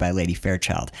also uttered by Lady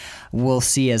Fairchild. We'll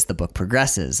see as the book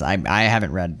progresses. I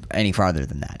haven't read any farther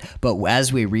than that. But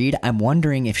as we read, I'm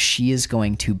wondering if she is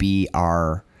going to be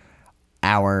our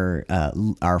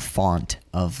font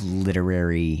of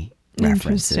literary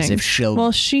references. If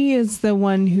she is the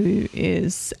one who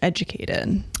is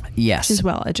educated. Yes. She's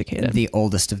well educated. The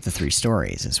oldest of the 3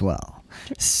 stories as well.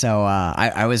 So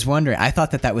I was wondering, I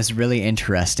thought that was really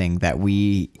interesting that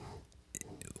we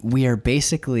are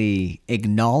basically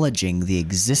acknowledging the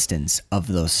existence of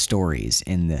those stories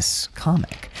in this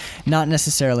comic. Not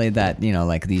necessarily that,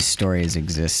 like these stories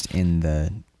exist in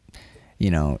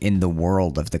the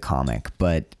world of the comic,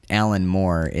 but Alan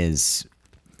Moore is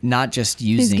not just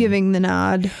using... He's giving the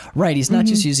nod. Right, he's not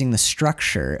just using the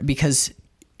structure, because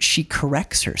she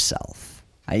corrects herself.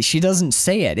 She doesn't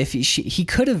say it. He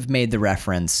could have made the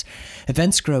reference,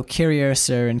 events grow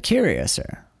curiouser and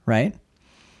curiouser, right?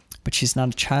 But she's not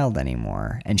a child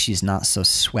anymore, and she's not so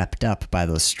swept up by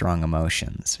those strong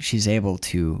emotions. She's able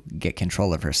to get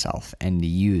control of herself and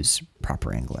use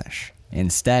proper English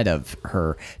instead of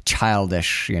her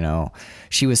childish,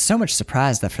 she was so much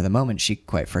surprised that for the moment she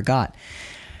quite forgot.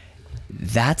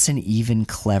 That's an even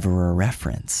cleverer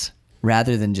reference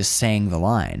rather than just saying the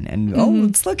line. And,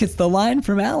 it's the line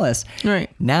from Alice.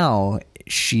 Right. Now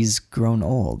she's grown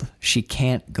old. She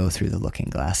can't go through the looking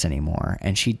glass anymore,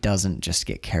 and she doesn't just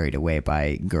get carried away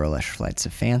by girlish flights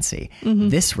of fancy.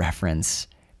 This reference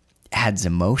adds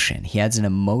emotion. He adds an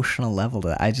emotional level to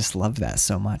that. I just love that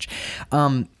so much.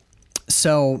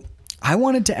 So I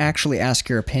wanted to actually ask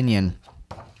your opinion.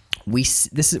 We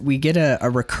get a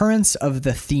recurrence of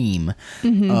the theme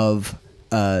of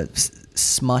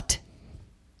smut.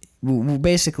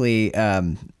 Basically,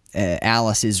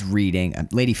 Alice is reading,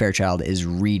 Lady Fairchild is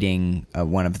reading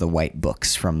one of the white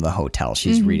books from the hotel.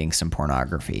 She's reading some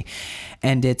pornography.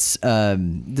 And it's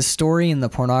the story in the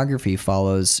pornography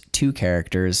follows 2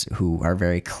 characters who are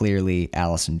very clearly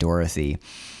Alice and Dorothy,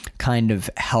 kind of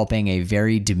helping a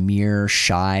very demure,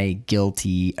 shy,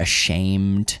 guilty,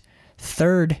 ashamed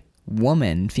third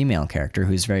woman, female character,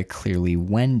 who's very clearly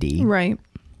Wendy, Right.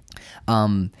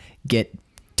 Get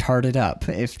tarted up,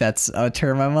 if that's a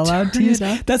term I'm allowed to Tarted use.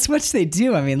 up? That's what they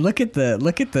do. I mean, look at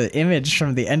the image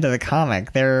from the end of the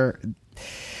comic. They're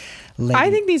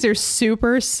I think these are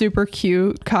super, super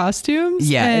cute costumes.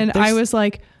 Yeah, And there's- I was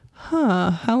like,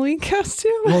 Halloween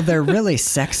costume? well, they're really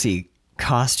sexy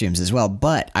costumes as well.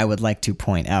 But I would like to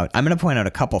point out, I'm going to point out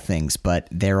a couple things, but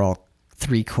they're all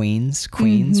three queens,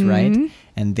 right?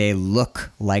 And they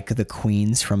look like the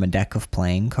queens from a deck of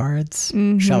playing cards.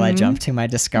 Shall I jump to my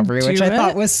discovery, which Do I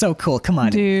thought it. was so cool? Come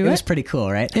on. Do it was it. pretty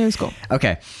cool, right? It was cool.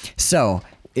 Okay. So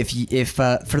if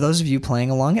for those of you playing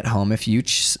along at home, if you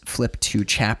flip to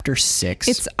chapter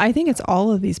 6, I think it's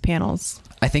all of these panels.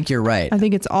 I think you're right. I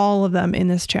think it's all of them in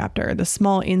this chapter, the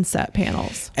small inset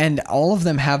panels. And all of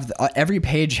them have, every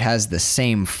page has the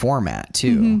same format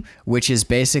too, which is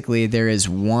basically there is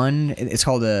one, it's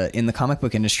called in the comic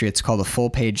book industry, it's called a full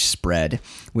page spread,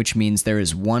 which means there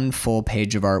is one full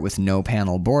page of art with no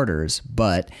panel borders.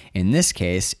 But in this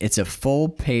case, it's a full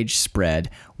page spread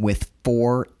with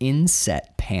 4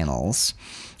 inset panels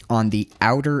on the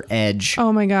outer edge.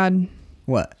 Oh my God.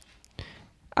 What?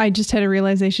 I just had a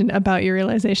realization about your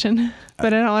realization, but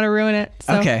I don't want to ruin it.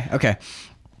 So. Okay.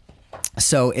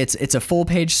 So it's a full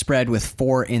page spread with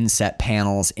 4 inset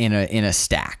panels in a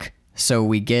stack. So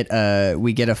we get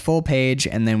a full page,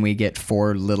 and then we get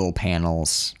 4 little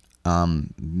panels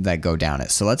that go down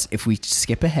it. So if we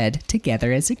skip ahead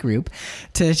together as a group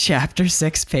to chapter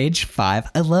 6, page 5.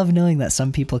 I love knowing that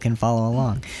some people can follow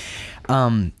along.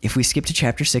 If we skip to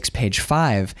chapter 6, page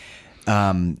 5.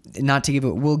 Not to give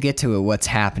it, we'll get to it, what's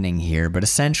happening here, but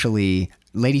essentially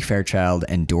Lady Fairchild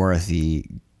and Dorothy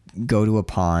go to a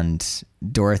pond.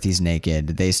 Dorothy's naked.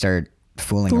 They start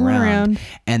fooling around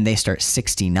and they start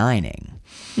 69ing.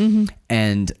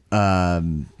 And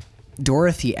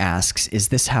Dorothy asks, is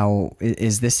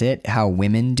this it, how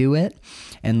women do it?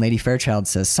 And Lady Fairchild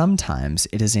says, sometimes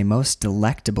it is a most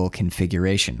delectable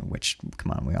configuration, which,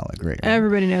 come on, we all agree, right?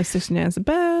 Everybody knows 69 is the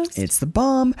best. It's the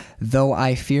bomb. Though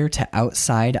I fear to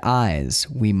outside eyes,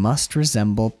 we must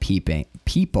resemble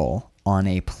people on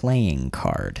a playing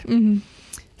card.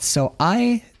 So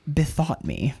I bethought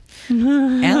me.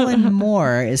 Alan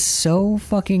Moore is so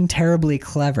fucking terribly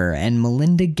clever, and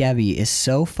Melinda Gebbie is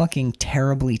so fucking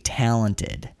terribly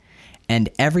talented. And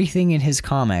everything in his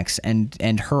comics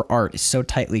and her art is so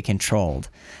tightly controlled.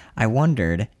 I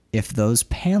wondered if those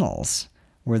panels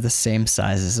were the same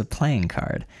size as a playing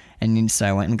card. And so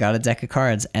I went and got a deck of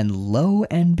cards, and lo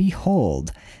and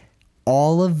behold,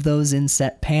 all of those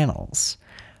inset panels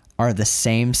are the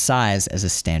same size as a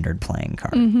standard playing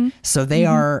card. So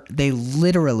they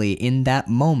literally in that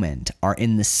moment are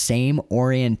in the same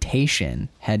orientation,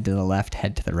 head to the left,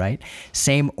 head to the right,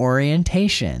 same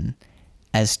orientation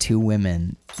as 2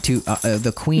 women,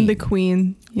 the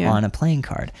queen, yeah. on a playing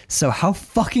card. So how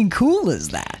fucking cool is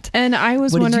that? And I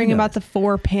was What did you wondering about notice? the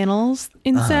 4 panels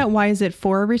inset. Why is it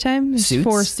 4 every time? It's Suits?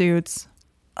 4 suits.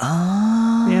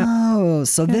 Oh,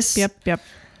 so this, Yep.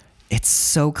 it's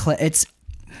so it's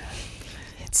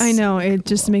I know. It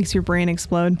just makes your brain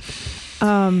explode.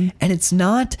 And it's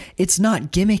not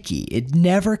gimmicky. It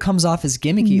never comes off as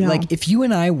gimmicky. No. Like if you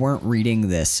and I weren't reading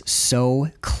this so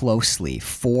closely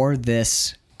for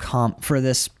this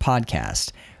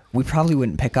podcast, we probably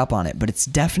wouldn't pick up on it, but it's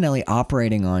definitely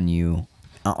operating on you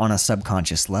on a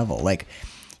subconscious level. Like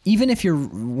even if you're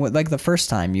like the first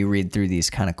time you read through these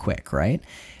kind of quick, right?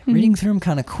 Reading through them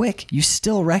kind of quick, you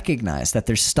still recognize that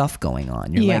there's stuff going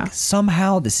on. You're Yeah. like,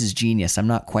 somehow this is genius. I'm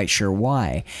not quite sure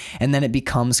why. And then it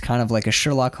becomes kind of like a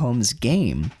Sherlock Holmes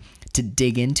game to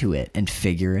dig into it and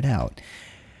figure it out.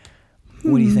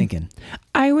 What are you thinking?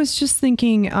 I was just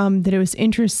thinking that it was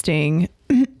interesting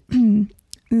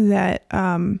that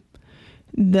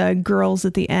the girls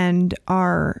at the end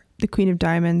are the Queen of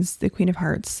Diamonds, the Queen of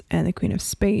Hearts, and the Queen of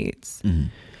Spades.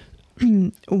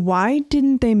 Why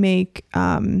didn't they make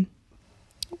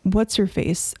what's her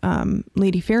face,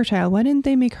 Lady Fairchild? Why didn't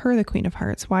they make her the Queen of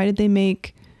Hearts? Why did they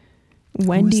make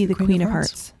Wendy the Queen of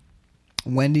Hearts?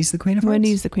 Wendy's the Queen of Hearts?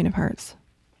 Wendy's the Queen of Hearts.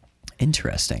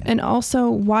 Interesting. And also,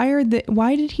 why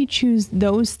did he choose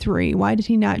those 3? Why did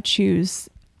he not choose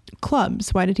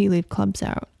clubs? Why did he leave clubs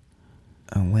out?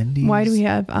 Wendy's? Why do we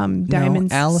have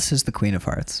diamonds? No, Alice is the Queen of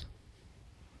Hearts.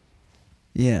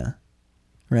 Yeah.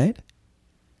 Right?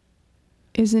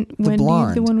 Isn't The Wendy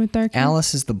blonde. the one with dark hair?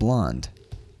 Alice is the blonde.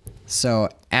 So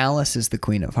Alice is the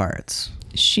Queen of Hearts.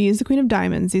 She is the Queen of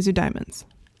Diamonds. These are diamonds.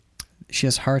 She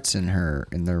has hearts in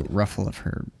the ruffle of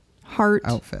her Heart,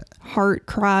 outfit. heart,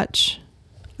 crotch.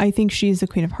 I think she's the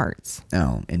Queen of Hearts.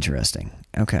 Oh, interesting.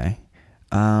 Okay.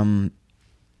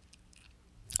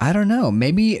 I don't know.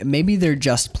 Maybe they're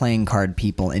just playing card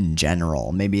people in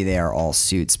general. Maybe they are all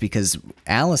suits because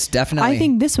Alice definitely. I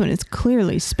think this one is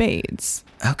clearly spades.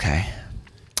 Okay.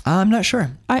 I'm not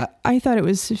sure. I thought it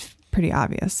was pretty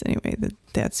obvious anyway that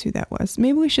that's who that was.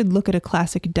 Maybe we should look at a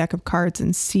classic deck of cards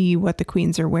and see what the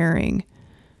queens are wearing.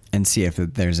 And see if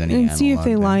there's any And see if analog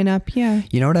they there. line up. Yeah.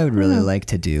 You know what I would really like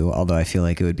to do, although I feel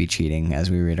like it would be cheating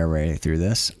as we read our way through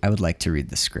this? I would like to read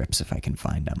the scripts if I can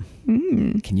find them.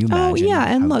 Can you imagine? Oh, yeah.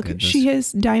 And how look, good this- she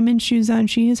has diamond shoes on,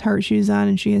 she has heart shoes on,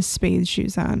 and she has spades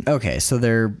shoes on. Okay, so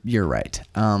you're right.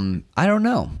 I don't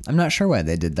know. I'm not sure why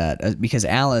they did that. Because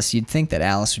Alice, you'd think that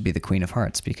Alice would be the Queen of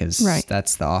Hearts because Right.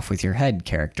 that's the Off With Your Head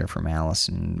character from Alice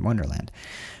in Wonderland.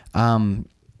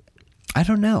 I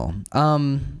don't know.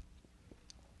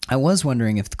 I was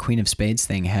wondering if the Queen of Spades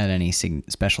thing had any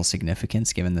special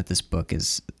significance, given that this book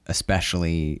is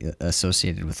especially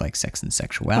associated with like sex and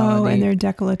sexuality. Oh, and their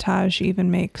décolletage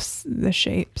even makes the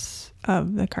shapes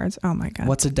of the cards. Oh my God.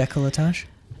 What's a décolletage?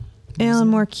 Alan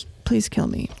Moore, please kill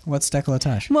me. What's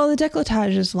décolletage? Well, the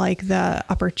décolletage is like the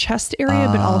upper chest area,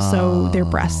 but also their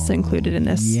breasts included in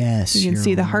this. Yes, You can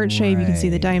see the heart shape, you can see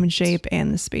the right. diamond shape,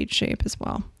 and the spade shape as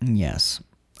well. Yes.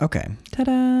 Okay.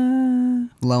 Ta-da!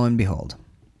 Lo and behold.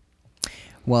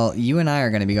 Well, you and I are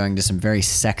going to be going to some very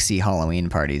sexy Halloween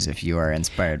parties if you are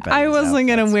inspired by I these wasn't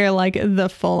going to outfits. wear like the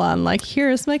full on, like,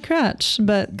 here's my crutch,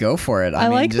 but Go for it. I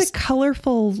mean, like just the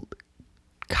colorful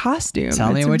costume.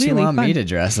 tell me It's what you really want me fun. to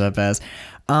dress up as.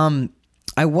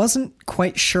 I wasn't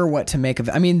quite sure what to make of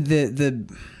it. I mean,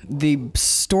 the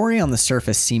story on the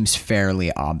surface seems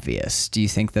fairly obvious. Do you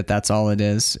think that that's all it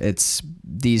is? It's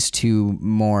these two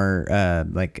more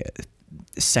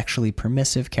sexually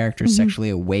permissive characters, sexually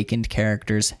awakened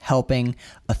characters, helping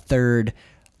a third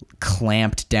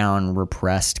clamped down,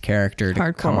 repressed character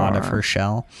to come out of Hardcore. her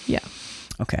shell. Yeah.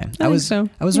 Okay. I think so.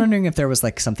 I was wondering if there was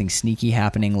like something sneaky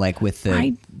happening, like with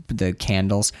the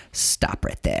candles. Stop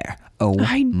right there. Oh,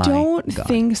 I my don't God.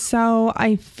 think so.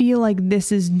 I feel like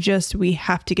this is just we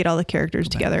have to get all the characters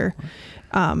together.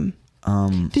 Did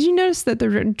you notice that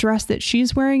the dress that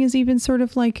she's wearing is even sort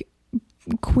of like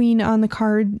Queen on the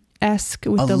Card esque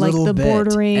with a the little the bit.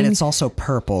 bordering, and it's also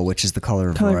purple, which is the color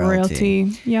of color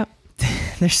royalty. Yep.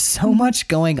 There's so much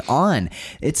going on.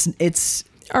 It's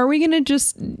Are we gonna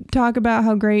just talk about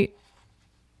how great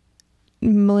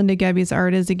Melinda Gebbie's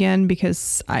art is again?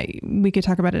 Because we could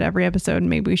talk about it every episode, and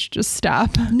maybe we should just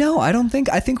stop. no, I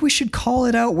think we should call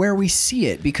it out where we see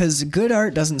it, because good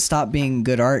art doesn't stop being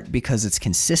good art because it's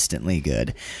consistently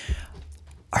good.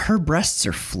 Her breasts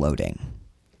are floating.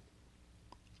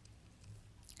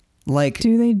 Like,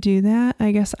 Do they do that?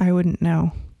 I guess I wouldn't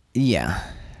know. yeah,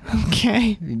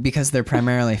 Okay. because they're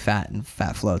primarily fat and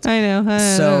fat floats. I know.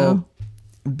 So,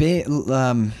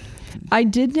 I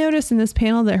did notice in this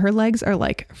panel that her legs are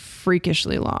like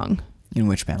freakishly long. in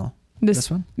which panel?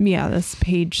 This one? Yeah, this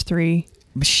page 3.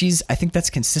 But I think that's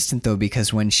consistent though,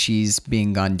 because when she's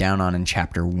being gone down on in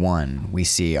chapter 1, we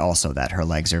see also that her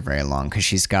legs are very long because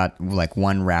she's got like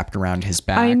one wrapped around his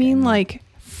back. I mean, and like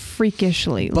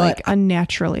freakishly, But- like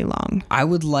unnaturally long. I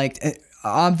would like,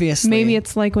 obviously. Maybe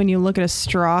it's like when you look at a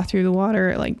straw through the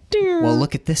water, like, ding. Well,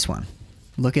 look at this one.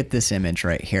 Look at this image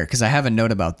right here, because I have a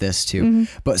note about this too. Mm-hmm.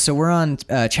 But so we're on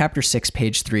chapter 6,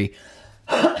 page 3.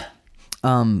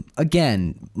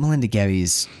 Again, Melinda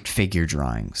Gebbie's figure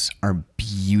drawings are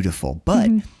beautiful, but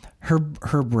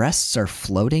her breasts are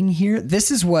floating here. This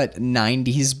is what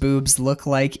 90s boobs look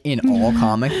like in all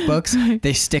comic books.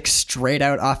 They stick straight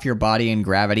out off your body, and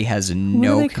gravity has what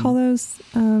no do they call those?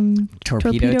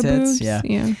 torpedo tits. boobs? Yeah.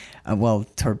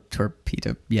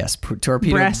 Torpedo. Yes,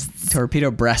 torpedo Breasts.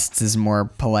 Torpedo breasts is more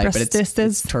polite, but Breastistas.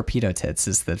 it's torpedo tits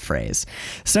is the phrase.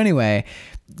 So anyway,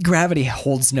 gravity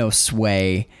holds no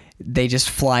sway. They just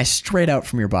fly straight out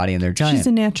from your body, and they're giant. She's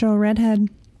a natural redhead.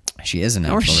 She is a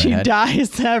natural Or she redhead.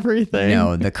 dyes everything.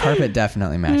 No, the carpet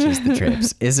definitely matches the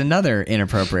drapes is another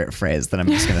inappropriate phrase that I'm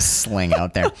just going to sling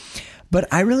out there.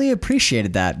 But I really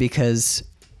appreciated that, because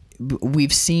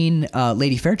we've seen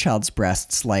Lady Fairchild's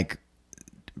breasts like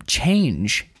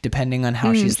change depending on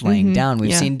how she's laying down. We've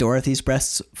yeah. seen Dorothy's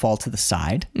breasts fall to the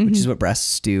side, which is what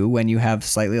breasts do when you have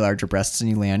slightly larger breasts and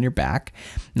you lay on your back.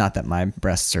 Not that my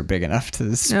breasts are big enough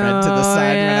to spread to the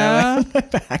side when I lay on my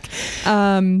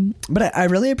back. But I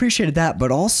really appreciated that.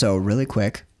 But also, really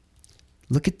quick,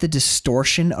 look at the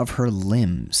distortion of her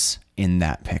limbs in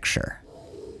that picture.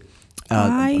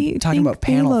 I talking think about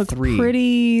panel they look 3.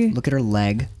 pretty. Look at her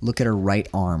leg. Look at her right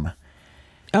arm.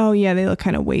 Oh yeah, they look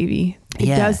kind of wavy. It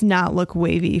Yeah. does not look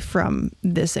wavy from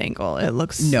this angle. It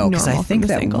looks No, because I normal think from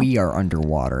this that angle. we are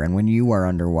underwater, and when you are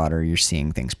underwater, you're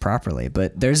seeing things properly.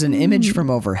 But there's an image from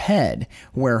overhead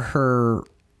where her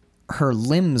her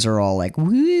limbs are all like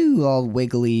woo, all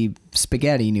wiggly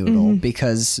spaghetti noodle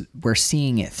because we're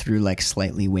seeing it through like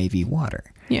slightly wavy water.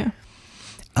 Yeah.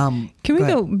 Can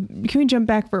Can we jump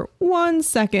back for 1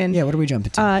 second? Yeah, what are we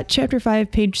jumping to? Chapter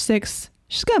 5, page 6.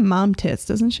 She's got mom tits,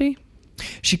 doesn't she?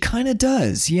 She kind of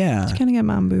does, yeah. She kind of got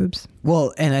mom boobs.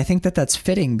 Well, and I think that that's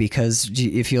fitting because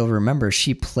if you'll remember,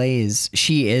 she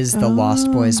is the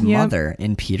Lost Boy's mother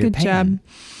in Peter Good Pan.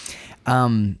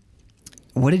 job.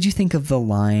 What did you think of the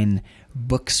line,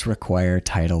 "Books require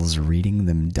titles, reading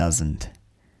them doesn't"?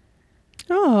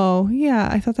 Oh, yeah.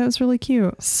 I thought that was really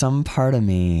cute. Some part of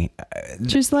me,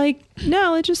 Just like,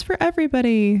 knowledge is for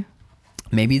everybody.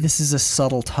 maybe this is a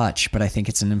subtle touch, but I think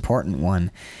it's an important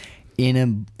one.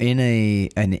 In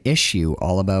an issue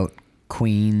all about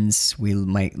queens, we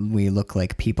look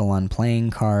like people on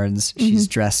playing cards. She's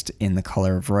dressed in the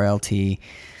color of royalty.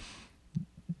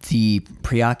 The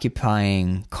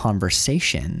preoccupying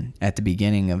conversation at the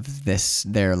beginning of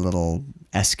their little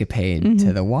escapade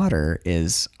to the water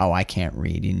is, "Oh, I can't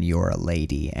read and you're a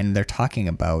lady." And they're talking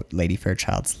about Lady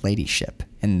Fairchild's ladyship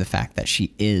and the fact that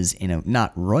she is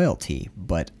not royalty,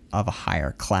 but of a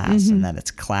higher class, and that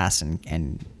it's class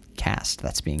and caste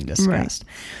that's being discussed.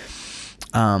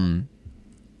 Right.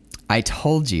 I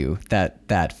told you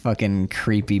that fucking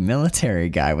creepy military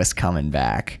guy was coming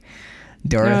back.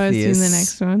 Dorothy is the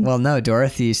next one. Well, no,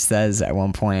 Dorothy says at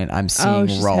one point, "I'm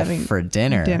seeing Rolf for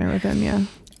dinner." Dinner with him, yeah.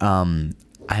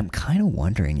 I'm kind of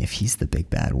wondering if he's the big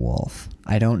bad wolf.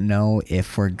 I don't know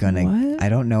if we're gonna. What? I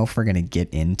don't know if we're gonna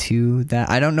get into that.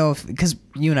 I don't know if, because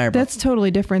you and I are. That's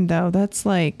totally different, though. That's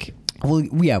like. Well,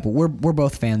 yeah, but we're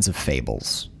both fans of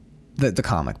Fables, the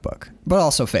comic book, but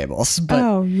also Fables. But,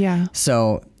 oh yeah.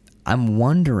 So I'm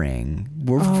wondering.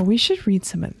 We should read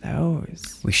some of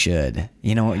those. We should.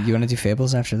 You know what? You want to do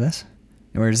Fables after this?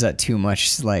 Or is that too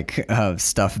much like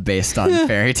stuff based on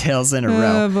fairy tales in a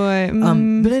row? Oh boy.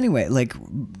 But anyway, like,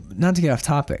 not to get off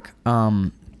topic.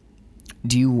 We're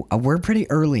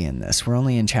pretty early in this. We're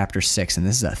only in chapter 6, and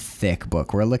this is a thick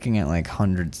book. We're looking at like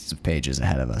hundreds of pages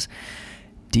ahead of us.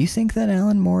 Do you think that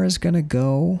Alan Moore is going to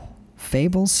go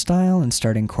Fables style and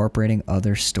start incorporating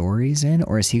other stories in,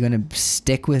 or is he going to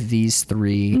stick with these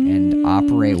 3 and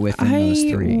operate within those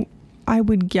 3? I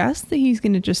would guess that he's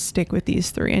going to just stick with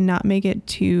these 3 and not make it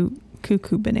too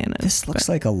cuckoo bananas. This looks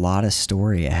like a lot of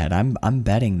story ahead. I'm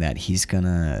betting that he's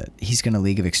gonna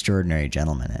League of Extraordinary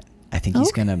Gentlemen it. I think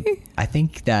he's gonna. I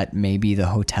think that maybe the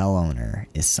hotel owner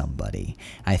is somebody.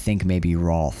 I think maybe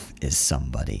Rolf is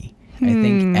somebody. I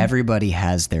think everybody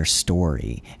has their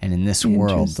story, and in this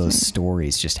world, those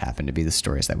stories just happen to be the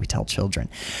stories that we tell children.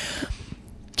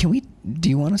 Do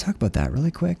you want to talk about that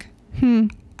really quick?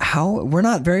 How, we're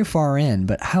not very far in,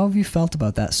 but how have you felt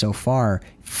about that so far?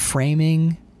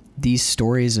 Framing these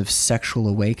stories of sexual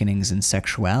awakenings and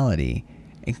sexuality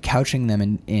and couching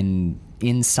them in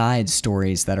inside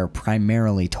stories that are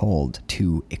primarily told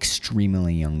to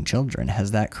extremely young children.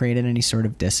 Has that created any sort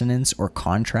of dissonance or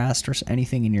contrast or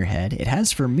anything in your head? It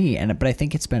has for me, but I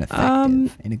think it's been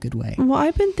effective in a good way. Well,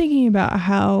 I've been thinking about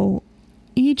how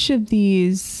each of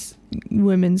these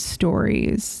women's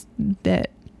stories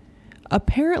that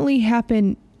apparently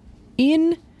happen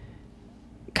in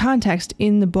context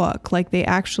in the book, like they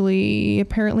actually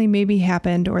apparently maybe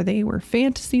happened, or they were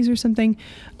fantasies or something.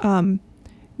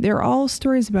 They're all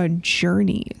stories about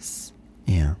journeys.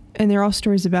 Yeah. And they're all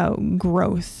stories about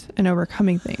growth and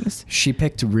overcoming things. She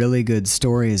picked really good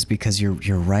stories because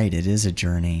you're right. It is a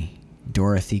journey.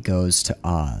 Dorothy goes to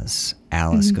Oz.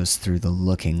 Alice goes through the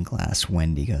Looking Glass.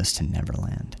 Wendy goes to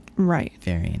Neverland. Right.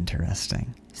 Very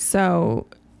interesting. So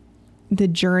the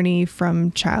journey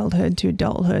from childhood to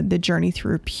adulthood, the journey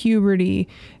through puberty,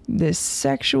 this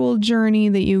sexual journey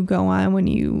that you go on when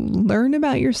you learn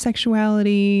about your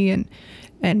sexuality and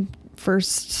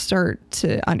first start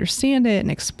to understand it and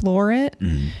explore it.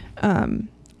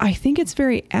 I think it's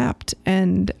very apt,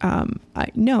 and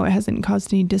no, it hasn't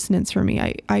caused any dissonance for me.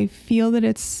 I feel that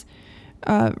it's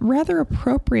a rather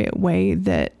appropriate way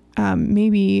that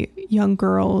maybe young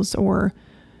girls or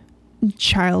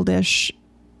childish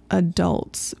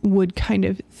adults would kind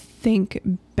of think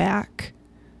back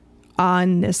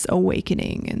on this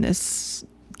awakening and this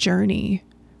journey.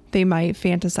 They might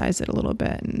fantasize it a little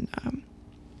bit and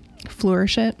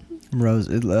flourish it.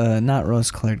 Not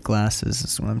rose-colored glasses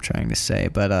is what I'm trying to say,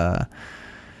 but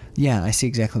yeah, I see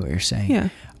exactly what you're saying. Yeah.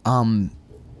 I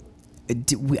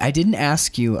didn't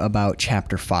ask you about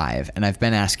chapter 5, and I've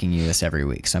been asking you this every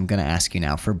week, so I'm going to ask you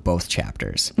now for both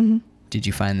chapters. Did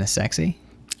you find this sexy?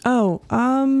 Oh,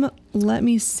 let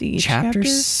me see. Chapter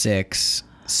 6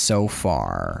 so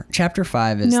far. Chapter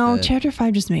 5 is chapter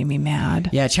 5 just made me mad.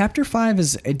 Yeah, chapter 5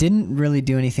 it didn't really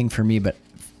do anything for me, but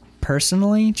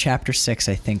Personally, chapter 6,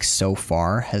 I think so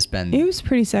far has been It was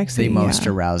pretty sexy. the most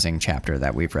yeah. arousing chapter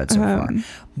that we've read so far.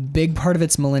 Big part of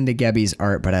it's Melinda Gebbie's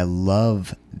art, but I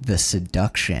love the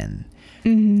seduction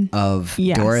of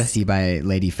Yes. Dorothy by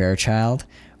Lady Fairchild.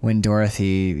 When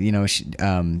Dorothy,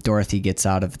 Dorothy gets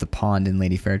out of the pond and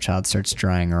Lady Fairchild starts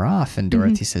drying her off, and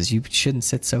Dorothy says, "You shouldn't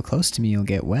sit so close to me; you'll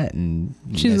get wet." And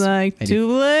She's like, too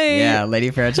late. Yeah,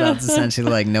 Lady Fairchild's essentially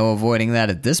like, "No avoiding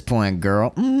that at this point,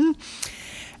 girl."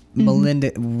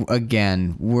 Melinda,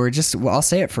 again, I'll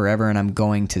say it forever, and I'm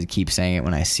going to keep saying it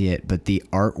when I see it, but the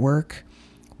artwork,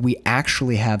 we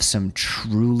actually have some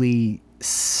truly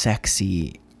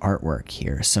sexy artwork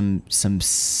here, some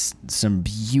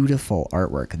beautiful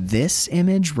artwork. This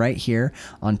image right here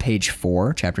on page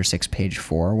 4, chapter 6, page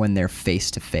 4, when they're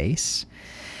face to face,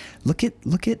 look at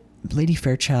Lady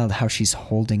Fairchild, how she's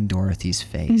holding Dorothy's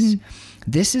face.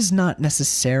 This is not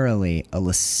necessarily a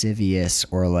lascivious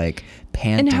or like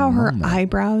panting And how her moment.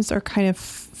 eyebrows are kind of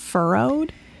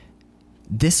furrowed.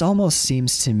 This almost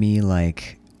seems to me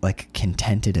like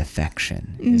contented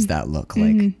affection. Is that look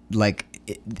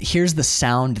here's the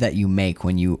sound that you make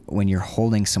when you're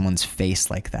holding someone's face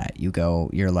like that.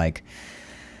 You're like,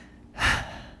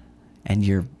 and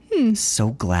you're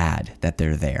so glad that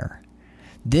they're there.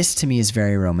 This to me is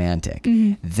very romantic.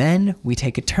 Then we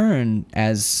take a turn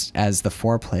as the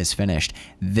foreplay is finished.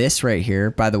 This right here,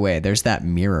 by the way, there's that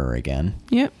mirror again.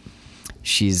 Yep.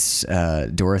 She's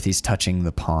Dorothy's touching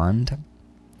the pond.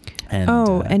 And,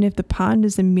 and if the pond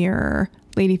is a mirror,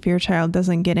 Lady Fairchild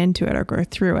doesn't get into it or go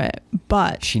through it,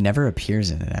 but she never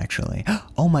appears in it, actually.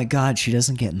 Oh my God, she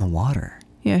doesn't get in the water.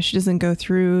 yeah, she doesn't go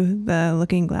through the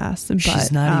looking glass. But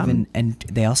She's not even, and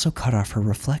they also cut off her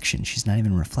reflection. She's not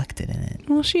even reflected in it.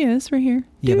 Well, she is right here.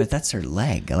 Yeah, but that's her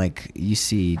leg. Like, you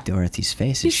see Dorothy's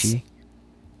face. Is she?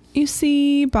 You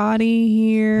see body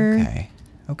here.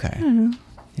 Okay. I don't know.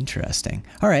 Interesting.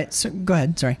 All right, so go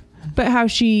ahead. Sorry. But how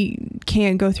she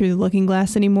can't go through the looking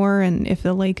glass anymore, and if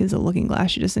the lake is a looking glass,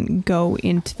 she doesn't go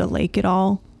into the lake at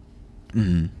all.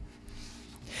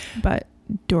 But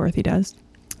Dorothy does.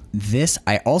 This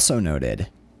I also noted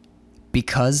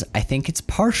because I think it's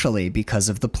partially because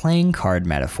of the playing card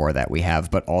metaphor that we have,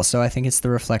 but also I think it's the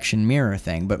reflection mirror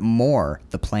thing, but more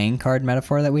the playing card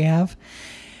metaphor that we have.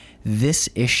 This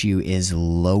issue is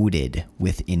loaded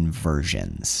with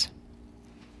inversions.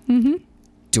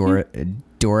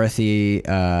 Dorothy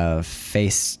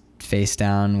face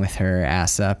down with her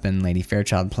ass up and Lady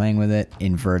Fairchild playing with it,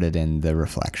 inverted in the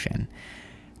reflection.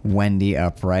 Wendy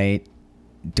upright,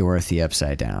 Dorothy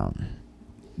upside down.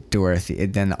 Dorothy,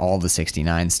 then all the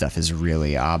 69 stuff is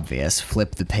really obvious.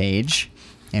 Flip the page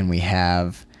and we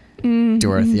have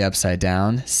Dorothy upside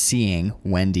down, seeing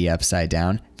Wendy upside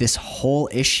down. This whole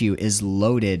issue is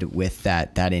loaded with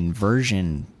that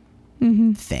inversion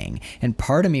thing, and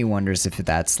part of me wonders if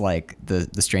that's like the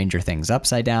Stranger Things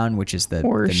upside down, which is the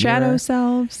shadow mirror.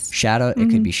 selves. It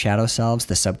could be shadow selves,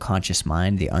 the subconscious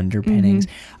mind, the underpinnings.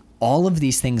 All of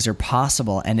these things are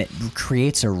possible, and it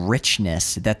creates a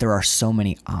richness that there are so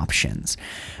many options.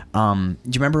 Do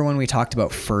you remember when we talked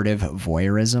about furtive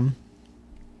voyeurism?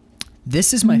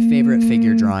 This is my favorite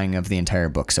figure drawing of the entire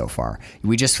book so far.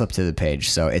 We just flipped to the page.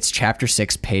 So it's chapter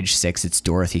 6, page 6. It's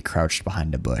Dorothy crouched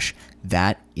behind a bush.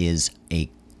 That is a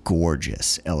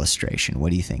gorgeous illustration. What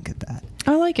do you think of that?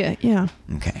 I like it. Yeah.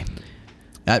 Okay.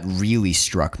 That really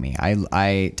struck me.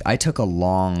 I took a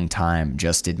long time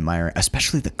just admiring,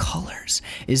 especially the colors.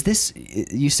 Is this,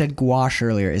 you said gouache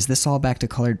earlier, is this all back to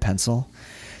colored pencil?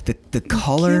 The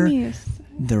color,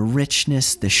 the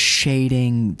richness, the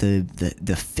shading,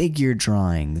 the figure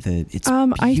drawing, it's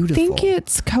beautiful. I think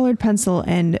it's colored pencil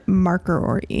and marker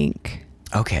or ink.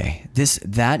 Okay,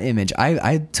 that image,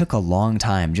 I took a long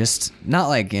time, just not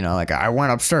like, like I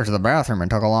went upstairs to the bathroom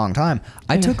and took a long time.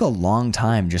 I took a long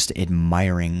time just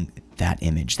admiring that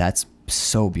image. That's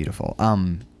so beautiful.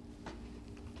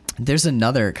 There's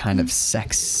another kind of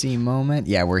sexy moment.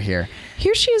 Yeah, we're here.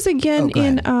 Here she is again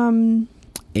in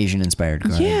Asian inspired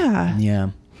garden.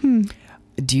 Yeah.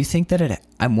 Do you think that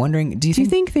I'm wondering, do you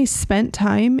think they spent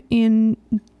time in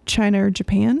China or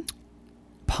Japan?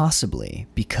 Possibly,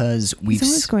 because we've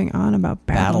always going on about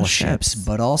battleships,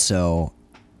 but also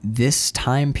this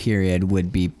time period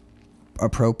would be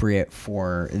appropriate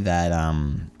for that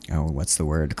what's the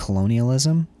word,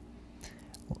 colonialism,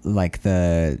 like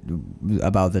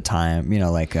about the time,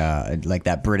 like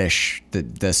that British,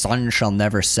 the sun shall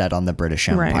never set on the British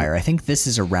Empire. Right. I think this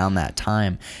is around that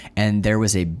time, and there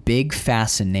was a big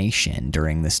fascination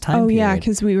during this time period. Yeah,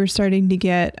 because we were starting to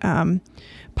get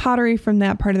pottery from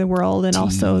that part of the world, and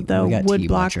also the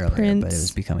woodblock prints. But it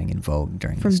was becoming in vogue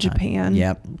during from this time. Japan.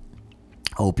 Yep.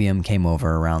 Opium came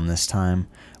over around this time.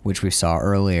 which we saw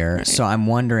earlier. Right. So I'm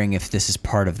wondering if this is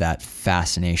part of that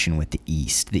fascination with the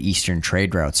East. The Eastern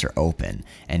trade routes are open,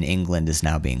 and England is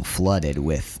now being flooded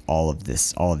with all of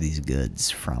these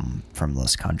goods from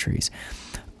those countries.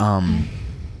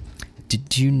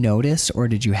 Did you notice, or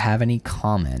did you have any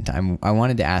comment? I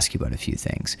wanted to ask you about a few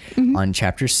things. On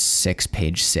chapter 6,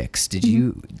 page 6.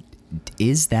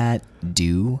 Is that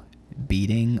dew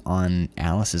beating on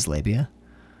Alice's labia?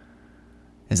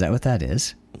 Is that what that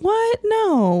is? What?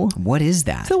 No. What is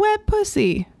that? It's a wet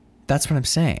pussy. That's what I'm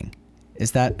saying.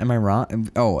 Is that, am I wrong?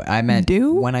 Oh, I meant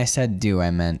Dew? When I said dew,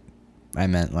 I meant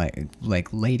like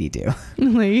lady dew.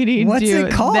 Lady What's dew.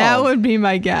 it called? That would be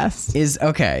my guess. Is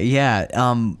okay, yeah.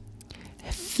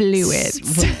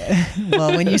 Fluids.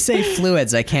 Well, when you say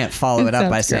fluids, I can't follow it up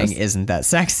by sounds saying, gross. "Isn't that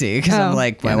sexy?" Because I'm Oh,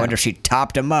 like, I wonder if she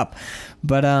topped him up.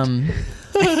 But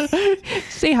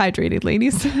Stay hydrated,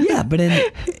 ladies. yeah, but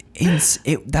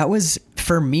that was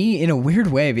for me in a weird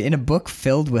way, in a book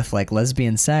filled with like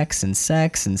lesbian sex and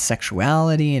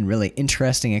sexuality and really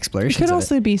interesting It explorations. could of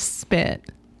also be spit.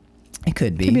 it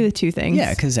could be. Could be the two things.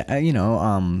 Yeah, because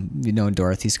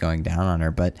Dorothy's going down on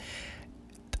her, but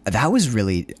that was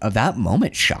really that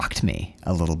moment shocked me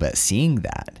a little bit. Seeing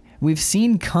that, we've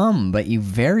seen cum, but you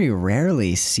very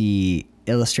rarely see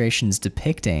illustrations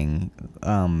depicting.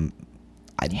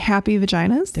 Happy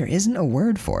vaginas? There isn't a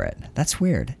word for it. That's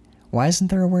weird. Why isn't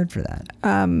there a word for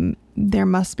that? There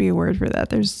must be a word for that.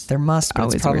 There must,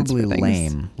 but it's always words probably for things.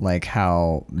 lame. Like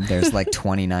how there's like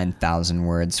 29,000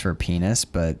 words for penis,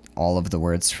 but all of the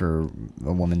words for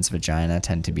a woman's vagina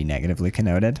tend to be negatively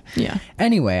connoted. Yeah.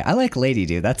 Anyway, I like lady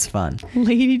do. That's fun.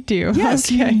 Lady do. Yes,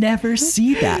 Okay. you never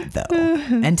see that though.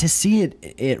 And to see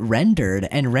it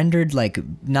rendered like,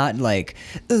 not like,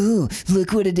 oh,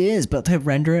 look what it is, but to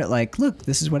render it like, look,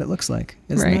 this is what it looks like.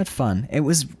 Isn't Right. that fun? It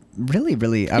was really,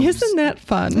 really. Isn't that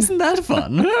fun? Isn't that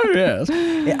fun? Oh, yes.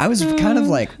 I was kind of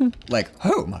like,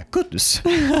 oh my goodness,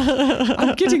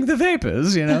 I'm getting the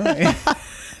vapors,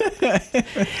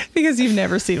 Because you've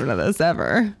never seen one of those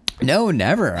ever. No,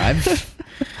 never.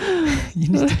 You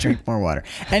need to drink more water.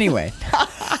 Anyway,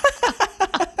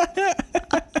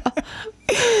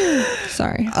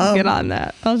 Sorry. I'll get on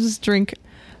that. I'll just drink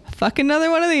another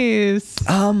one of these.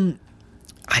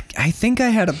 I think I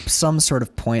had some sort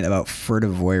of point about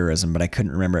furtive voyeurism, but I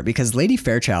couldn't remember it because Lady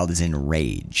Fairchild is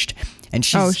enraged, and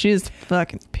she's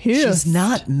fucking pissed. she's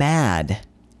not mad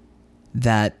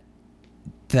that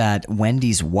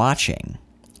Wendy's watching.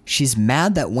 She's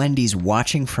mad that Wendy's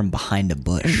watching from behind a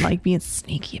bush. like being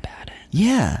sneaky about it.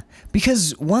 Yeah,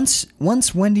 because once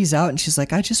Wendy's out and she's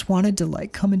like, I just wanted to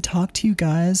like come and talk to you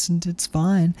guys, and it's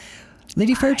fine.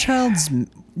 Lady Fairchild's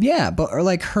but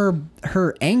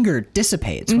her anger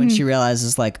dissipates when she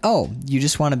realizes like, oh, you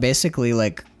just want to basically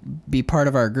like be part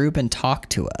of our group and talk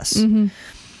to us.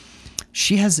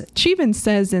 She even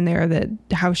says in there that's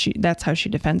how she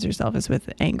defends herself is with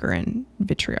anger and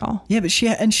vitriol. Yeah, but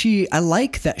I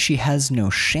like that she has no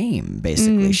shame,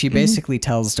 basically. She basically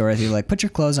tells Dorothy, like, put your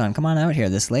clothes on, come on out here.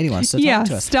 This lady wants to talk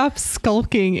to us. Stop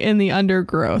skulking in the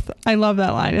undergrowth. I love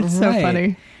that line. It's so Right.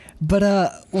 funny. But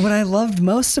what I loved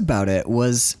most about it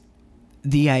was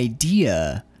the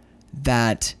idea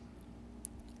that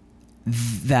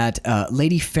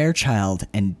Lady Fairchild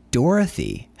and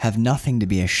Dorothy have nothing to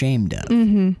be ashamed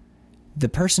of. The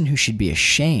person who should be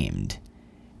ashamed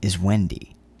is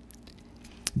Wendy.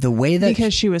 The way that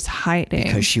Because she was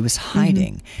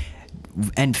hiding.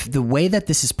 And the way that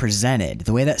this is presented,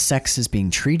 the way that sex is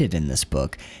being treated in this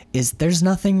book is there's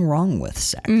nothing wrong with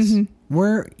sex.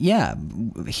 Here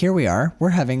we are. We're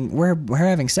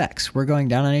having sex. We're going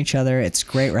down on each other. It's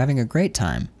great. We're having a great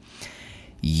time.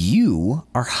 You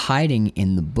are hiding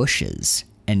in the bushes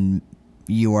and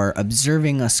you are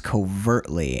observing us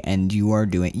covertly, and you are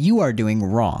doing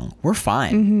wrong. We're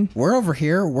fine. We're over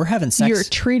here. We're having sex. You're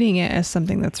treating it as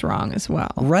something that's wrong as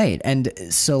well. Right. And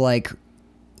so like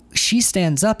she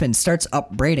stands up and starts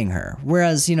upbraiding her.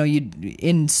 Whereas,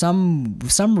 in some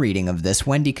reading of this,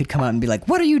 Wendy could come out and be like,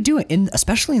 what are you doing?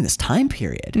 Especially in this time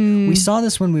period. We saw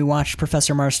this when we watched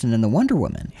Professor Marston and the Wonder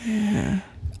Woman. Yeah.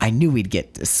 I knew we'd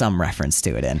get some reference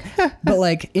to it in. But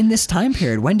like in this time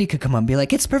period, Wendy could come up and be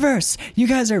like, it's perverse. You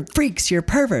guys are freaks. You're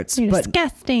perverts. You're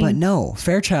disgusting. But no,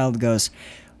 Fairchild goes,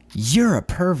 you're a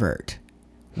pervert.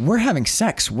 We're having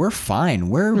sex. We're fine.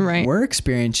 We're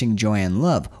experiencing joy and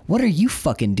love. What are you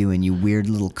fucking doing, you weird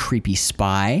little creepy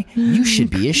spy? You should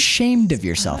be ashamed of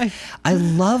yourself. I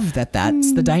love that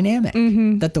that's the dynamic.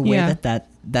 That the way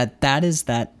that is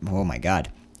that, oh my God.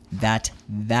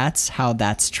 That's how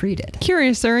that's treated.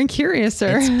 Curiouser and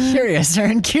curiouser. It's curiouser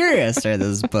and curiouser,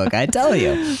 this book, I tell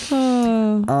you.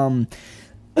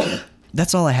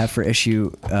 that's all I have for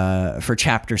for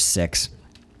chapter 6.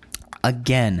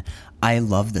 Again, I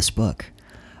love this book.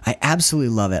 I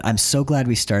absolutely love it. I'm so glad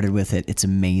we started with it. It's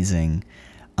amazing.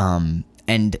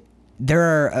 And there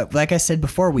are, like I said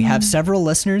before, we have several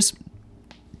listeners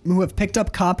who have picked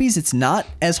up copies. It's not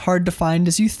as hard to find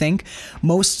as you think.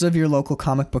 Most of your local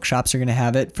comic book shops are going to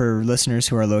have it. For listeners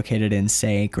who are located in,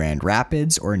 say, Grand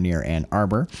Rapids or near Ann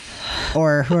Arbor,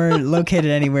 or who are located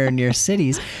anywhere near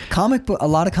cities, a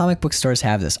lot of comic book stores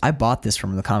have this. I bought this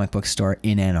from the comic book store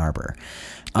in Ann Arbor.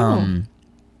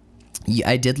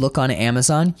 I did look on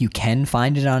Amazon. You can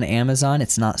find it on Amazon.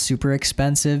 It's not super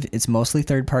expensive. It's mostly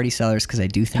third-party sellers because I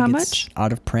do think it's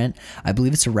out of print. I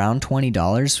believe it's around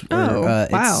 $20.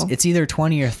 Wow. It's either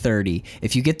 20 or 30.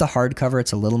 If you get the hardcover,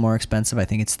 it's a little more expensive. I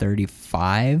think it's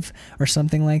 35 or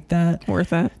something like that.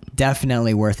 Worth it.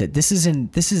 Definitely worth it. This is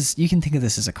you can think of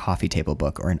this as a coffee table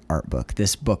book or an art book.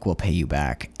 This book will pay you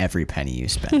back every penny you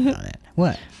spend on it.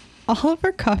 What? All of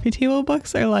our coffee table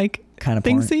books are like kind of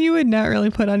things that you would not really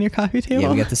put on your coffee table.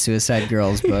 Yeah, we got the Suicide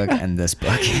Girls book and this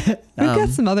book. We've got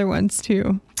some other ones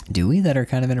too. Do we that are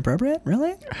kind of inappropriate?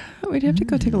 Really? We'd have to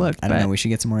go take a look. I don't know. We should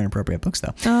get some more inappropriate books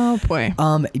though. Oh boy.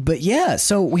 But yeah,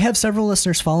 so we have several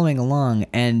listeners following along,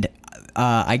 and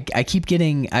I've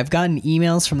gotten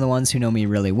emails from the ones who know me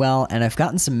really well, and I've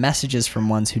gotten some messages from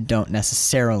ones who don't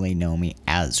necessarily know me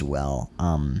as well.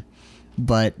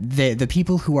 But the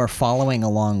people who are following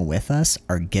along with us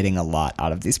are getting a lot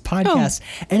out of these podcasts.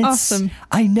 And it's awesome.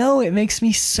 I know, it makes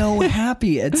me so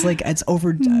happy. It's like,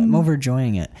 I'm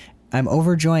overjoying it. I'm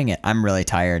overjoying it. I'm really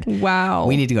tired. Wow.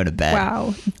 We need to go to bed.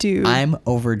 Wow, dude. I'm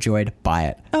overjoyed by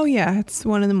it. Oh yeah, it's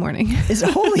 1 a.m.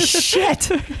 Holy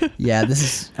shit. Yeah, I'm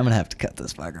going to have to cut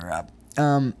this fucker up.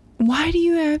 Why do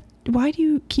you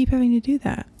keep having to do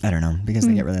that? I don't know, because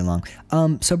they get really long.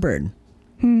 So Bird,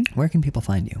 where can people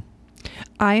find you?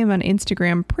 I am on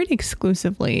Instagram pretty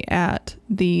exclusively at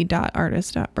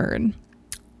the.artist.bird.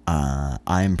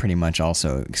 I'm pretty much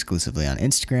also exclusively on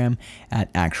Instagram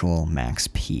at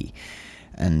actualmaxp.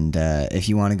 And if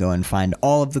you want to go and find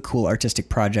all of the cool artistic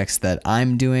projects that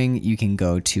I'm doing, you can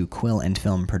go to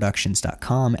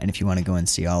quillandfilmproductions.com. And if you want to go and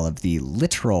see all of the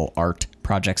literal art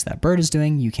projects that Bird is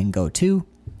doing, you can go to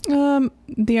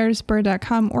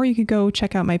theartistbird.com, or you could go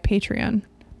check out my Patreon.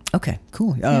 Okay,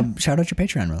 cool. Shout out your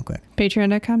Patreon real quick.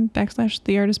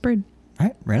 Patreon.com/theartistbird. All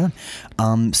right, right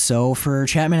on. So for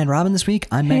Chapman and Robin this week,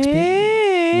 I'm Max P.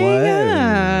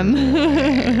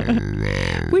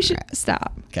 We should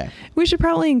stop. Okay. We should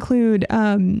probably include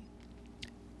that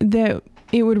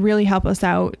it would really help us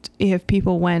out if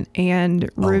people went and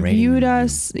reviewed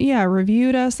us. Yeah,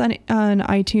 reviewed us on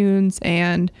iTunes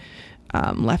and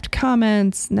left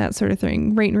comments and that sort of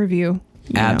thing. Rate and review.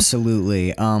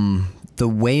 Absolutely. The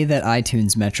way that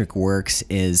iTunes metric works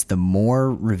is the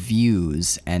more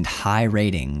reviews and high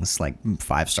ratings, like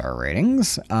 5-star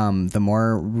ratings, the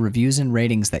more reviews and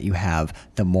ratings that you have,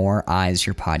 the more eyes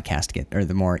your podcast gets, or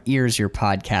the more ears your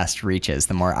podcast reaches,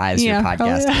 the more eyes your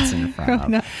podcast gets in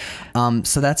front of.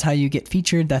 So that's how you get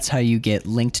featured. That's how you get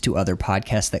linked to other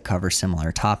podcasts that cover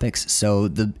similar topics. So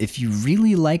if you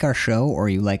really like our show, or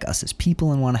you like us as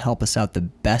people and want to help us out, the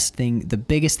biggest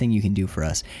thing you can do for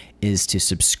us is to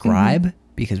subscribe,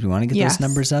 because we want to get those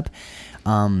numbers up,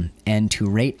 and to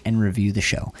rate and review the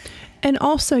show. And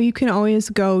also, you can always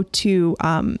go to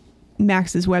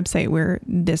Max's website where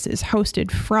this is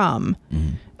hosted from,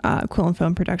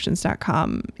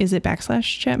 quillandfilmproductions.com. Is it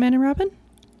 /Chapman and Robin?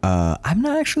 I'm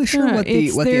not actually sure what the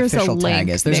official tag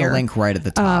is. There's a link right at the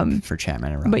top for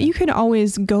Chapman and Robin. But you can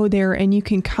always go there and you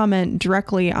can comment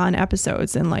directly on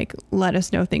episodes and let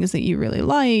us know things that you really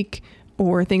like,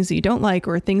 or things that you don't like,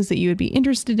 or things that you would be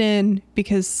interested in,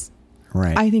 because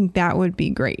I think that would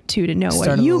be great too, to know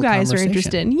what you guys are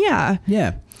interested in. Yeah.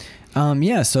 So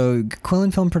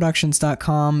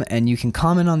quillandfilmproductions.com, and you can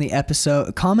comment on the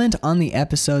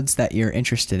episodes that you're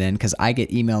interested in, because I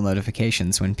get email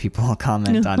notifications when people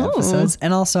comment on episodes.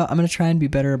 And also, I'm going to try and be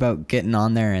better about getting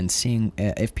on there and seeing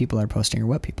if people are posting or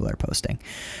what people are posting.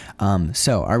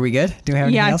 So are we good? Do we have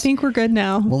anything else? I think we're good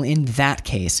now. Well, in that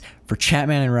case, for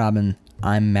Chapman and Robin,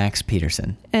 I'm Max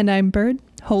Peterson. And I'm Bird.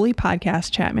 Holy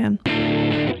podcast, Chapman.